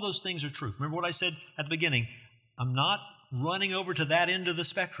 All of those things are true. Remember what I said at the beginning. I'm not running over to that end of the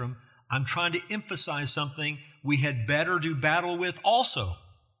spectrum. I'm trying to emphasize something we had better do battle with also.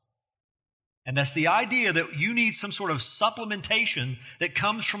 And that's the idea that you need some sort of supplementation that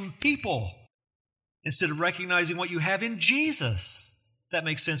comes from people instead of recognizing what you have in Jesus. If that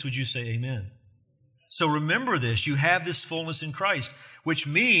makes sense, would you say amen? So remember this. You have this fullness in Christ, which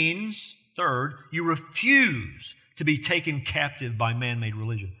means, third, you refuse to be taken captive by man-made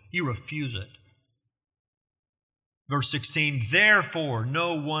religion. You refuse it. Verse 16, therefore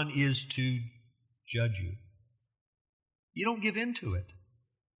no one is to judge you. You don't give in to it.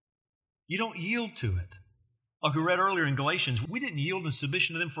 You don't yield to it. Like we read earlier in Galatians, we didn't yield in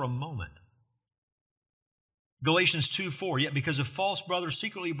submission to them for a moment. Galatians 2:4, yet because of false brothers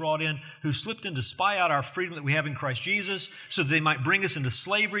secretly brought in, who slipped in to spy out our freedom that we have in Christ Jesus, so that they might bring us into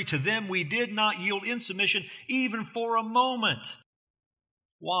slavery, to them we did not yield in submission even for a moment.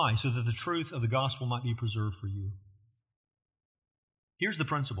 Why? So that the truth of the gospel might be preserved for you. Here's the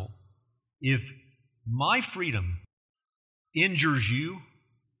principle. If my freedom injures you,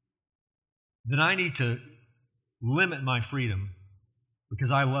 then I need to limit my freedom because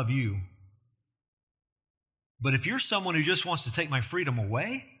I love you. But if you're someone who just wants to take my freedom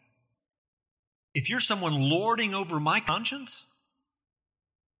away, if you're someone lording over my conscience,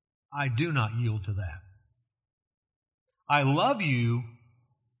 I do not yield to that. I love you,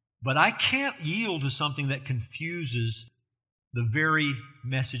 but I can't yield to something that confuses the very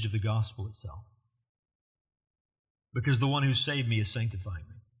message of the gospel itself. Because the one who saved me is sanctifying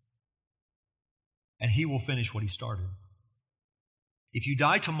me. And He will finish what He started. If you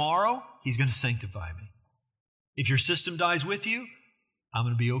die tomorrow, He's going to sanctify me. If your system dies with you, I'm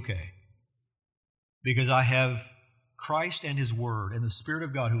going to be okay. Because I have Christ and His Word and the Spirit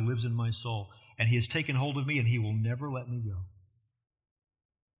of God who lives in my soul. And He has taken hold of me and He will never let me go.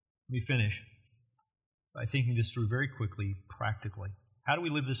 Let me finish by thinking this through very quickly, practically. How do we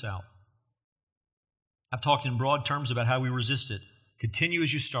live this out? I've talked in broad terms about how we resist it. Continue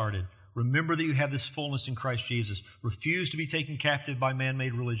as you started. Remember that you have this fullness in Christ Jesus. Refuse to be taken captive by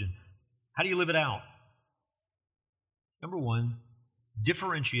man-made religion. How do you live it out? Number one,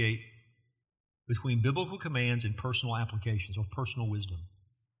 differentiate between biblical commands and personal applications or personal wisdom.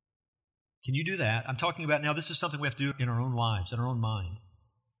 Can you do that? I'm talking about now, this is something we have to do in our own lives, in our own mind.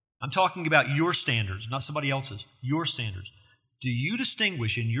 I'm talking about your standards, not somebody else's, your standards. Do you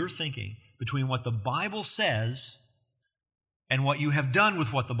distinguish in your thinking between what the Bible says and what you have done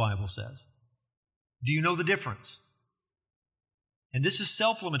with what the Bible says? Do you know the difference? And this is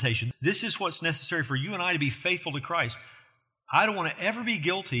self-limitation. This is what's necessary for you and I to be faithful to Christ. I don't want to ever be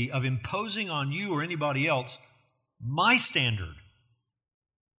guilty of imposing on you or anybody else my standard.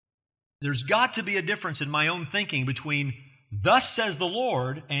 There's got to be a difference in my own thinking between thus says the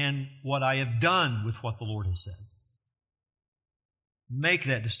Lord and what I have done with what the Lord has said. Make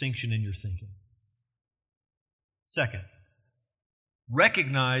that distinction in your thinking. Second,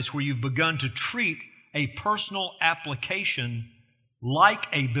 recognize where you've begun to treat a personal application like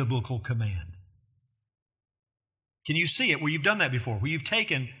a biblical command. Can you see it where you've done that before? Where you've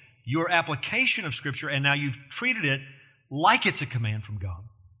taken your application of Scripture and now you've treated it like it's a command from God.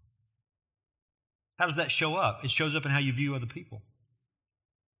 How does that show up? It shows up in how you view other people.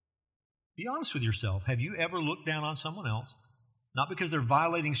 Be honest with yourself. Have you ever looked down on someone else, not because they're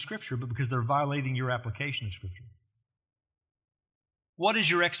violating Scripture, but because they're violating your application of Scripture? What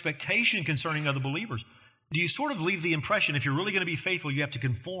is your expectation concerning other believers? Do you sort of leave the impression, if you're really going to be faithful, you have to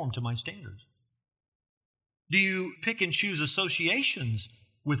conform to my standards? Do you pick and choose associations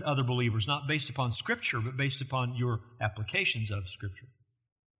with other believers, not based upon Scripture, but based upon your applications of Scripture?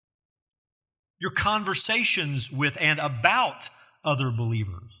 Your conversations with and about other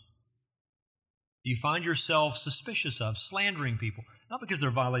believers. Do you find yourself suspicious of, slandering people, not because they're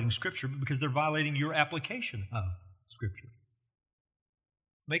violating Scripture, but because they're violating your application of Scripture?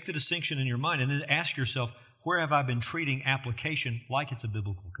 Make the distinction in your mind and then ask yourself, where have I been treating application like it's a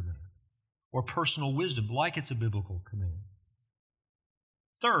biblical command? Or personal wisdom like it's a biblical command?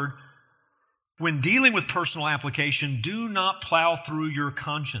 Third, when dealing with personal application, do not plow through your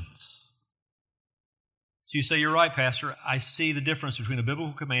conscience. So you say, you're right, Pastor. I see the difference between a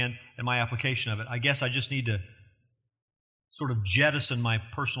biblical command and my application of it. I guess I just need to sort of jettison my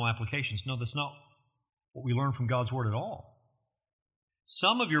personal applications. No, that's not what we learn from God's Word at all.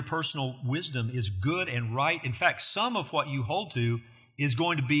 Some of your personal wisdom is good and right. In fact, some of what you hold to is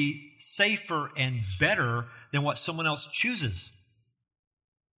going to be safer and better than what someone else chooses.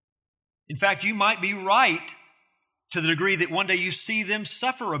 In fact, you might be right to the degree that one day you see them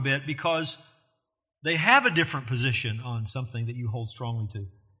suffer a bit because they have a different position on something that you hold strongly to.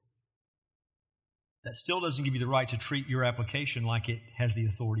 That still doesn't give you the right to treat your application like it has the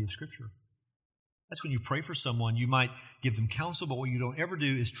authority of Scripture. That's when you pray for someone, you might give them counsel, but what you don't ever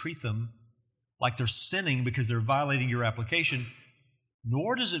do is treat them like they're sinning because they're violating your application,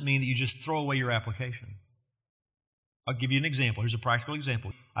 nor does it mean that you just throw away your application. I'll give you an example. Here's a practical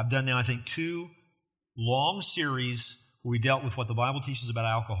example. I've done now, I think, 2 long series where we dealt with what the Bible teaches about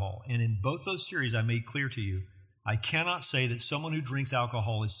alcohol. And in both those series, I made clear to you, I cannot say that someone who drinks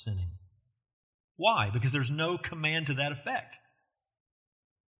alcohol is sinning. Why? Because there's no command to that effect.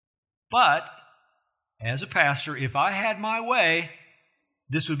 But as a pastor, if I had my way,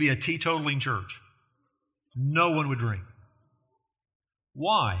 this would be a teetotaling church. No one would drink.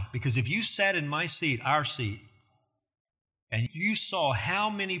 Why? Because if you sat in my seat, our seat, and you saw how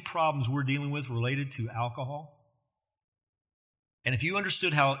many problems we're dealing with related to alcohol, and if you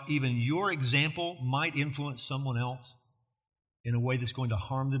understood how even your example might influence someone else in a way that's going to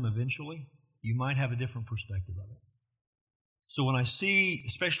harm them eventually, you might have a different perspective of it. So when I see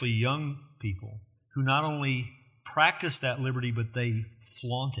especially young people who not only practice that liberty, but they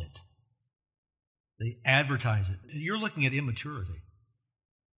flaunt it, they advertise it, you're looking at immaturity.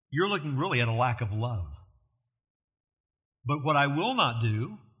 You're looking really at a lack of love. But what I will not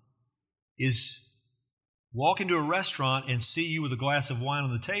do is walk into a restaurant and see you with a glass of wine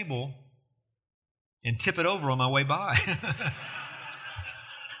on the table and tip it over on my way by.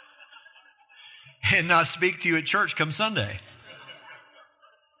 And not speak to you at church come Sunday.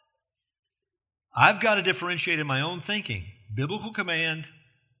 I've got to differentiate in my own thinking. Biblical command,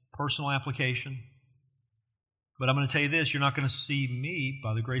 personal application. But I'm going to tell you this, you're not going to see me,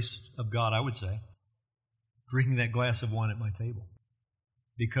 by the grace of God, I would say, drinking that glass of wine at my table.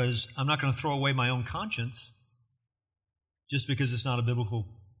 Because I'm not going to throw away my own conscience just because it's not a biblical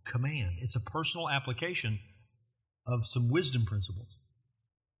command. It's a personal application of some wisdom principles.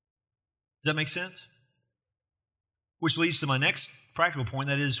 Does that make sense? Which leads to my next practical point,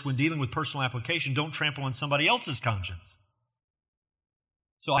 that is, when dealing with personal application, don't trample on somebody else's conscience.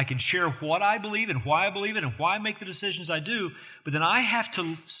 So I can share what I believe and why I believe it and why I make the decisions I do, but then I have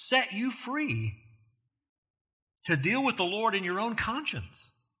to set you free to deal with the Lord in your own conscience.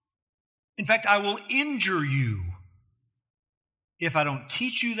 In fact, I will injure you if I don't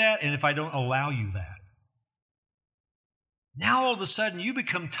teach you that and if I don't allow you that. Now all of a sudden you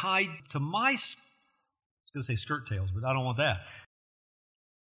become tied to my, I was going to say skirt tails, but I don't want that.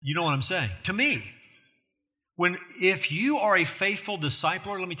 You know what I'm saying? To me. If you are a faithful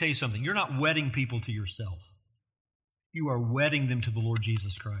discipler, let me tell you something. You're not wedding people to yourself. You are wedding them to the Lord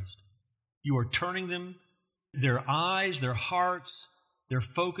Jesus Christ. You are turning them, their eyes, their hearts, their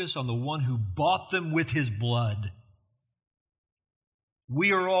focus on the one who bought them with His blood.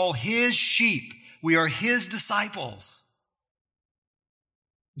 We are all His sheep. We are His disciples.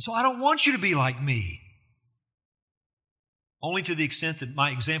 And so I don't want you to be like me. Only to the extent that my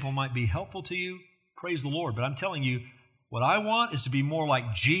example might be helpful to you, praise the Lord. But I'm telling you, what I want is to be more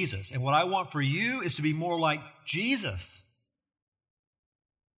like Jesus. And what I want for you is to be more like Jesus.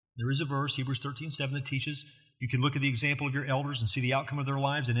 There is a verse, Hebrews 13:7, that teaches you can look at the example of your elders and see the outcome of their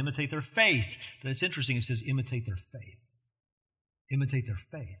lives and imitate their faith. But it's interesting, it says imitate their faith. Imitate their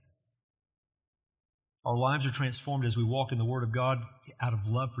faith. Our lives are transformed as we walk in the Word of God out of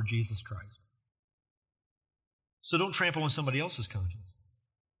love for Jesus Christ. So don't trample on somebody else's conscience.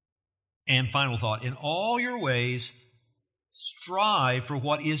 And final thought, in all your ways, strive for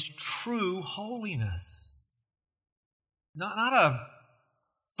what is true holiness. Not a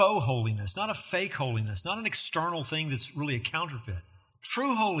faux holiness, not a fake holiness, not an external thing that's really a counterfeit.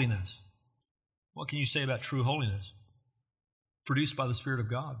 True holiness. What can you say about true holiness? Produced by the Spirit of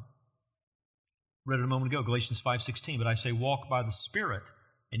God. Read it a moment ago, Galatians 5:16. But I say, walk by the Spirit,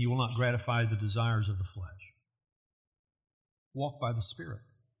 and you will not gratify the desires of the flesh. Walk by the Spirit.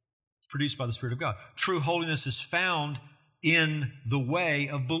 It's produced by the Spirit of God. True holiness is found in the way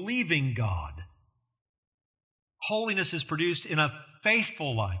of believing God. Holiness is produced in a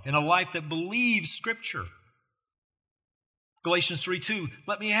faithful life, in a life that believes Scripture. Galatians 3:2,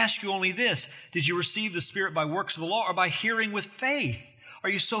 let me ask you only this. Did you receive the Spirit by works of the law or by hearing with faith? Are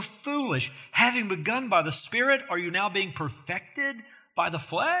you so foolish? Having begun by the Spirit, are you now being perfected by the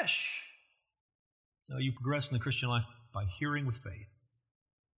flesh? No, you progress in the Christian life by hearing with faith.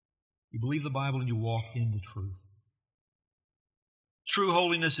 You believe the Bible and you walk in the truth. True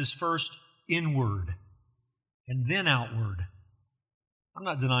holiness is first inward and then outward. I'm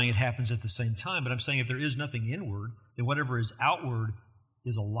not denying it happens at the same time, but I'm saying if there is nothing inward, then whatever is outward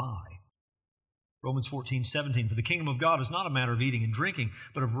is a lie. Romans 14:17, for the kingdom of God is not a matter of eating and drinking,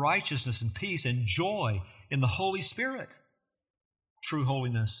 but of righteousness and peace and joy in the Holy Spirit. True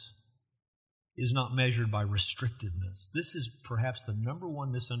holiness is not measured by restrictiveness. This is perhaps the number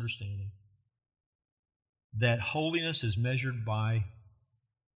one misunderstanding, that holiness is measured by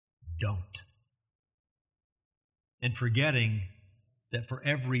don't. And forgetting that for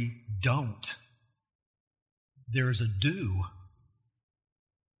every don't, there is a do.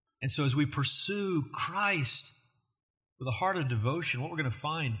 And so as we pursue Christ with a heart of devotion, what we're going to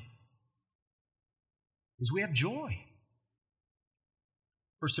find is we have joy.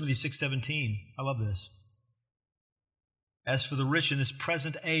 1 Timothy 6:17, I love this. As for the rich in this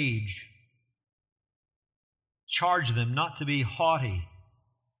present age, charge them not to be haughty,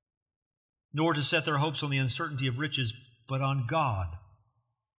 nor to set their hopes on the uncertainty of riches, but on God.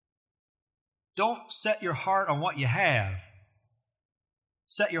 Don't set your heart on what you have.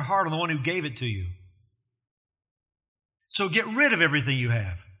 Set your heart on the one who gave it to you. So get rid of everything you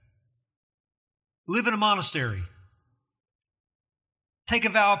have. Live in a monastery. Take a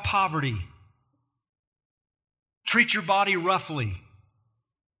vow of poverty. Treat your body roughly.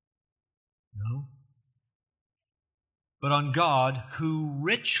 No. But on God, who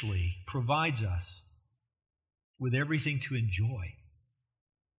richly provides us with everything to enjoy.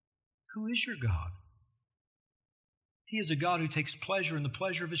 Who is your God? He is a God who takes pleasure in the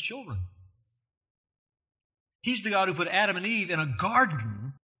pleasure of His children. He's the God who put Adam and Eve in a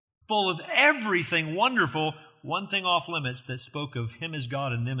garden full of everything wonderful, one thing off limits that spoke of Him as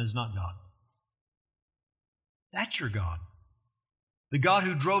God and them as not God. That's your God. The God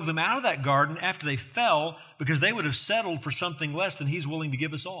who drove them out of that garden after they fell because they would have settled for something less than He's willing to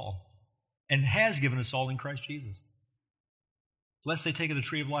give us all and has given us all in Christ Jesus. Lest they take of the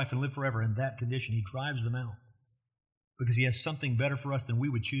tree of life and live forever. In that condition, He drives them out because He has something better for us than we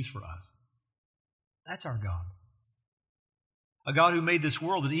would choose for us. That's our God. A God who made this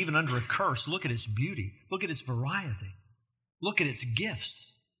world that even under a curse, look at its beauty, look at its variety, look at its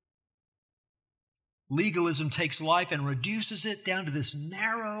gifts. Legalism takes life and reduces it down to this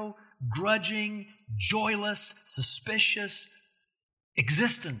narrow, grudging, joyless, suspicious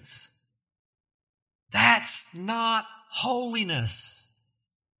existence. That's not holiness.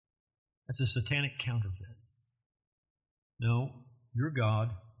 That's a satanic counterfeit. No, your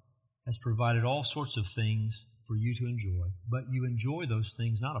God has provided all sorts of things for you to enjoy, but you enjoy those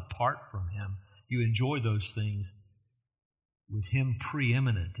things not apart from Him. You enjoy those things with Him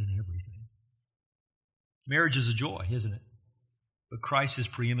preeminent in everything. Marriage is a joy, isn't it? But Christ is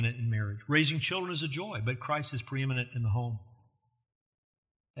preeminent in marriage. Raising children is a joy, but Christ is preeminent in the home.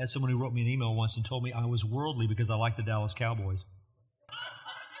 I had someone who wrote me an email once and told me I was worldly because I like the Dallas Cowboys.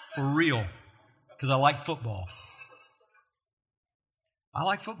 For real, because I like football. I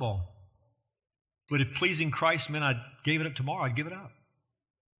like football. But if pleasing Christ meant I gave it up tomorrow, I'd give it up.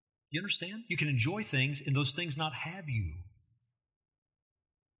 You understand? You can enjoy things and those things not have you.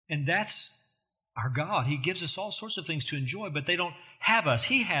 And that's our God. He gives us all sorts of things to enjoy, but they don't have us.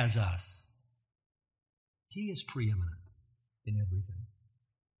 He has us. He is preeminent in everything.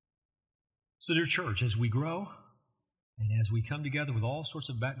 So, dear church, as we grow and as we come together with all sorts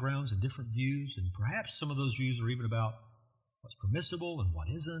of backgrounds and different views, and perhaps some of those views are even about what's permissible and what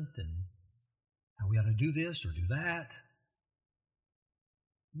isn't, and how we ought to do this or do that,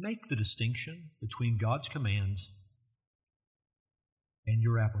 make the distinction between God's commands and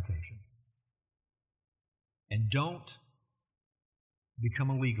your application. And don't become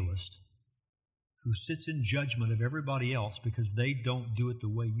a legalist who sits in judgment of everybody else because they don't do it the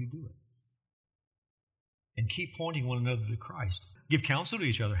way you do it. And keep pointing one another to Christ. Give counsel to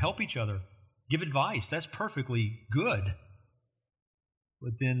each other. Help each other. Give advice. That's perfectly good.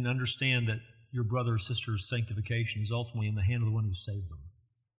 But then understand that your brother or sister's sanctification is ultimately in the hand of the one who saved them.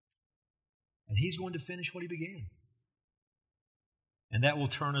 And He's going to finish what He began. And that will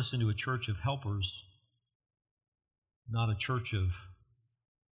turn us into a church of helpers, not a church of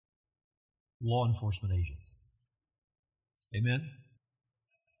law enforcement agents. Amen?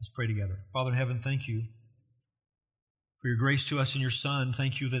 Let's pray together. Father in heaven, thank You for Your grace to us in Your Son.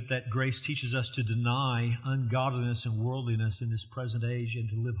 Thank You that that grace teaches us to deny ungodliness and worldliness in this present age and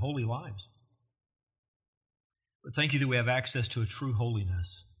to live holy lives. But thank You that we have access to a true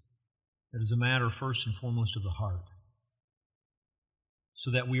holiness that is a matter first and foremost of the heart,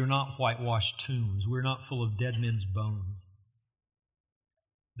 so that we are not whitewashed tombs. We're not full of dead men's bones.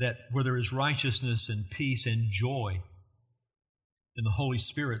 That where there is righteousness and peace and joy in the Holy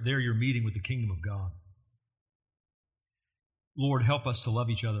Spirit, there you're meeting with the kingdom of God. Lord, help us to love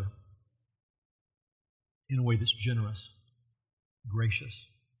each other in a way that's generous, gracious,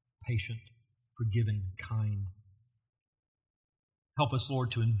 patient, forgiving, kind. Help us,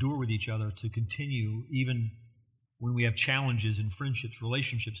 Lord, to endure with each other, to continue even when we have challenges in friendships,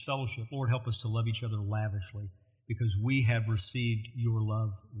 relationships, fellowship. Lord, help us to love each other lavishly because we have received Your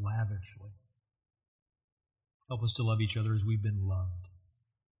love lavishly. Help us to love each other as we've been loved.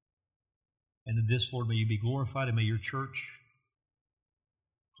 And in this, Lord, may You be glorified and may Your church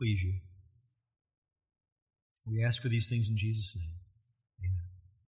please You. We ask for these things in Jesus' name.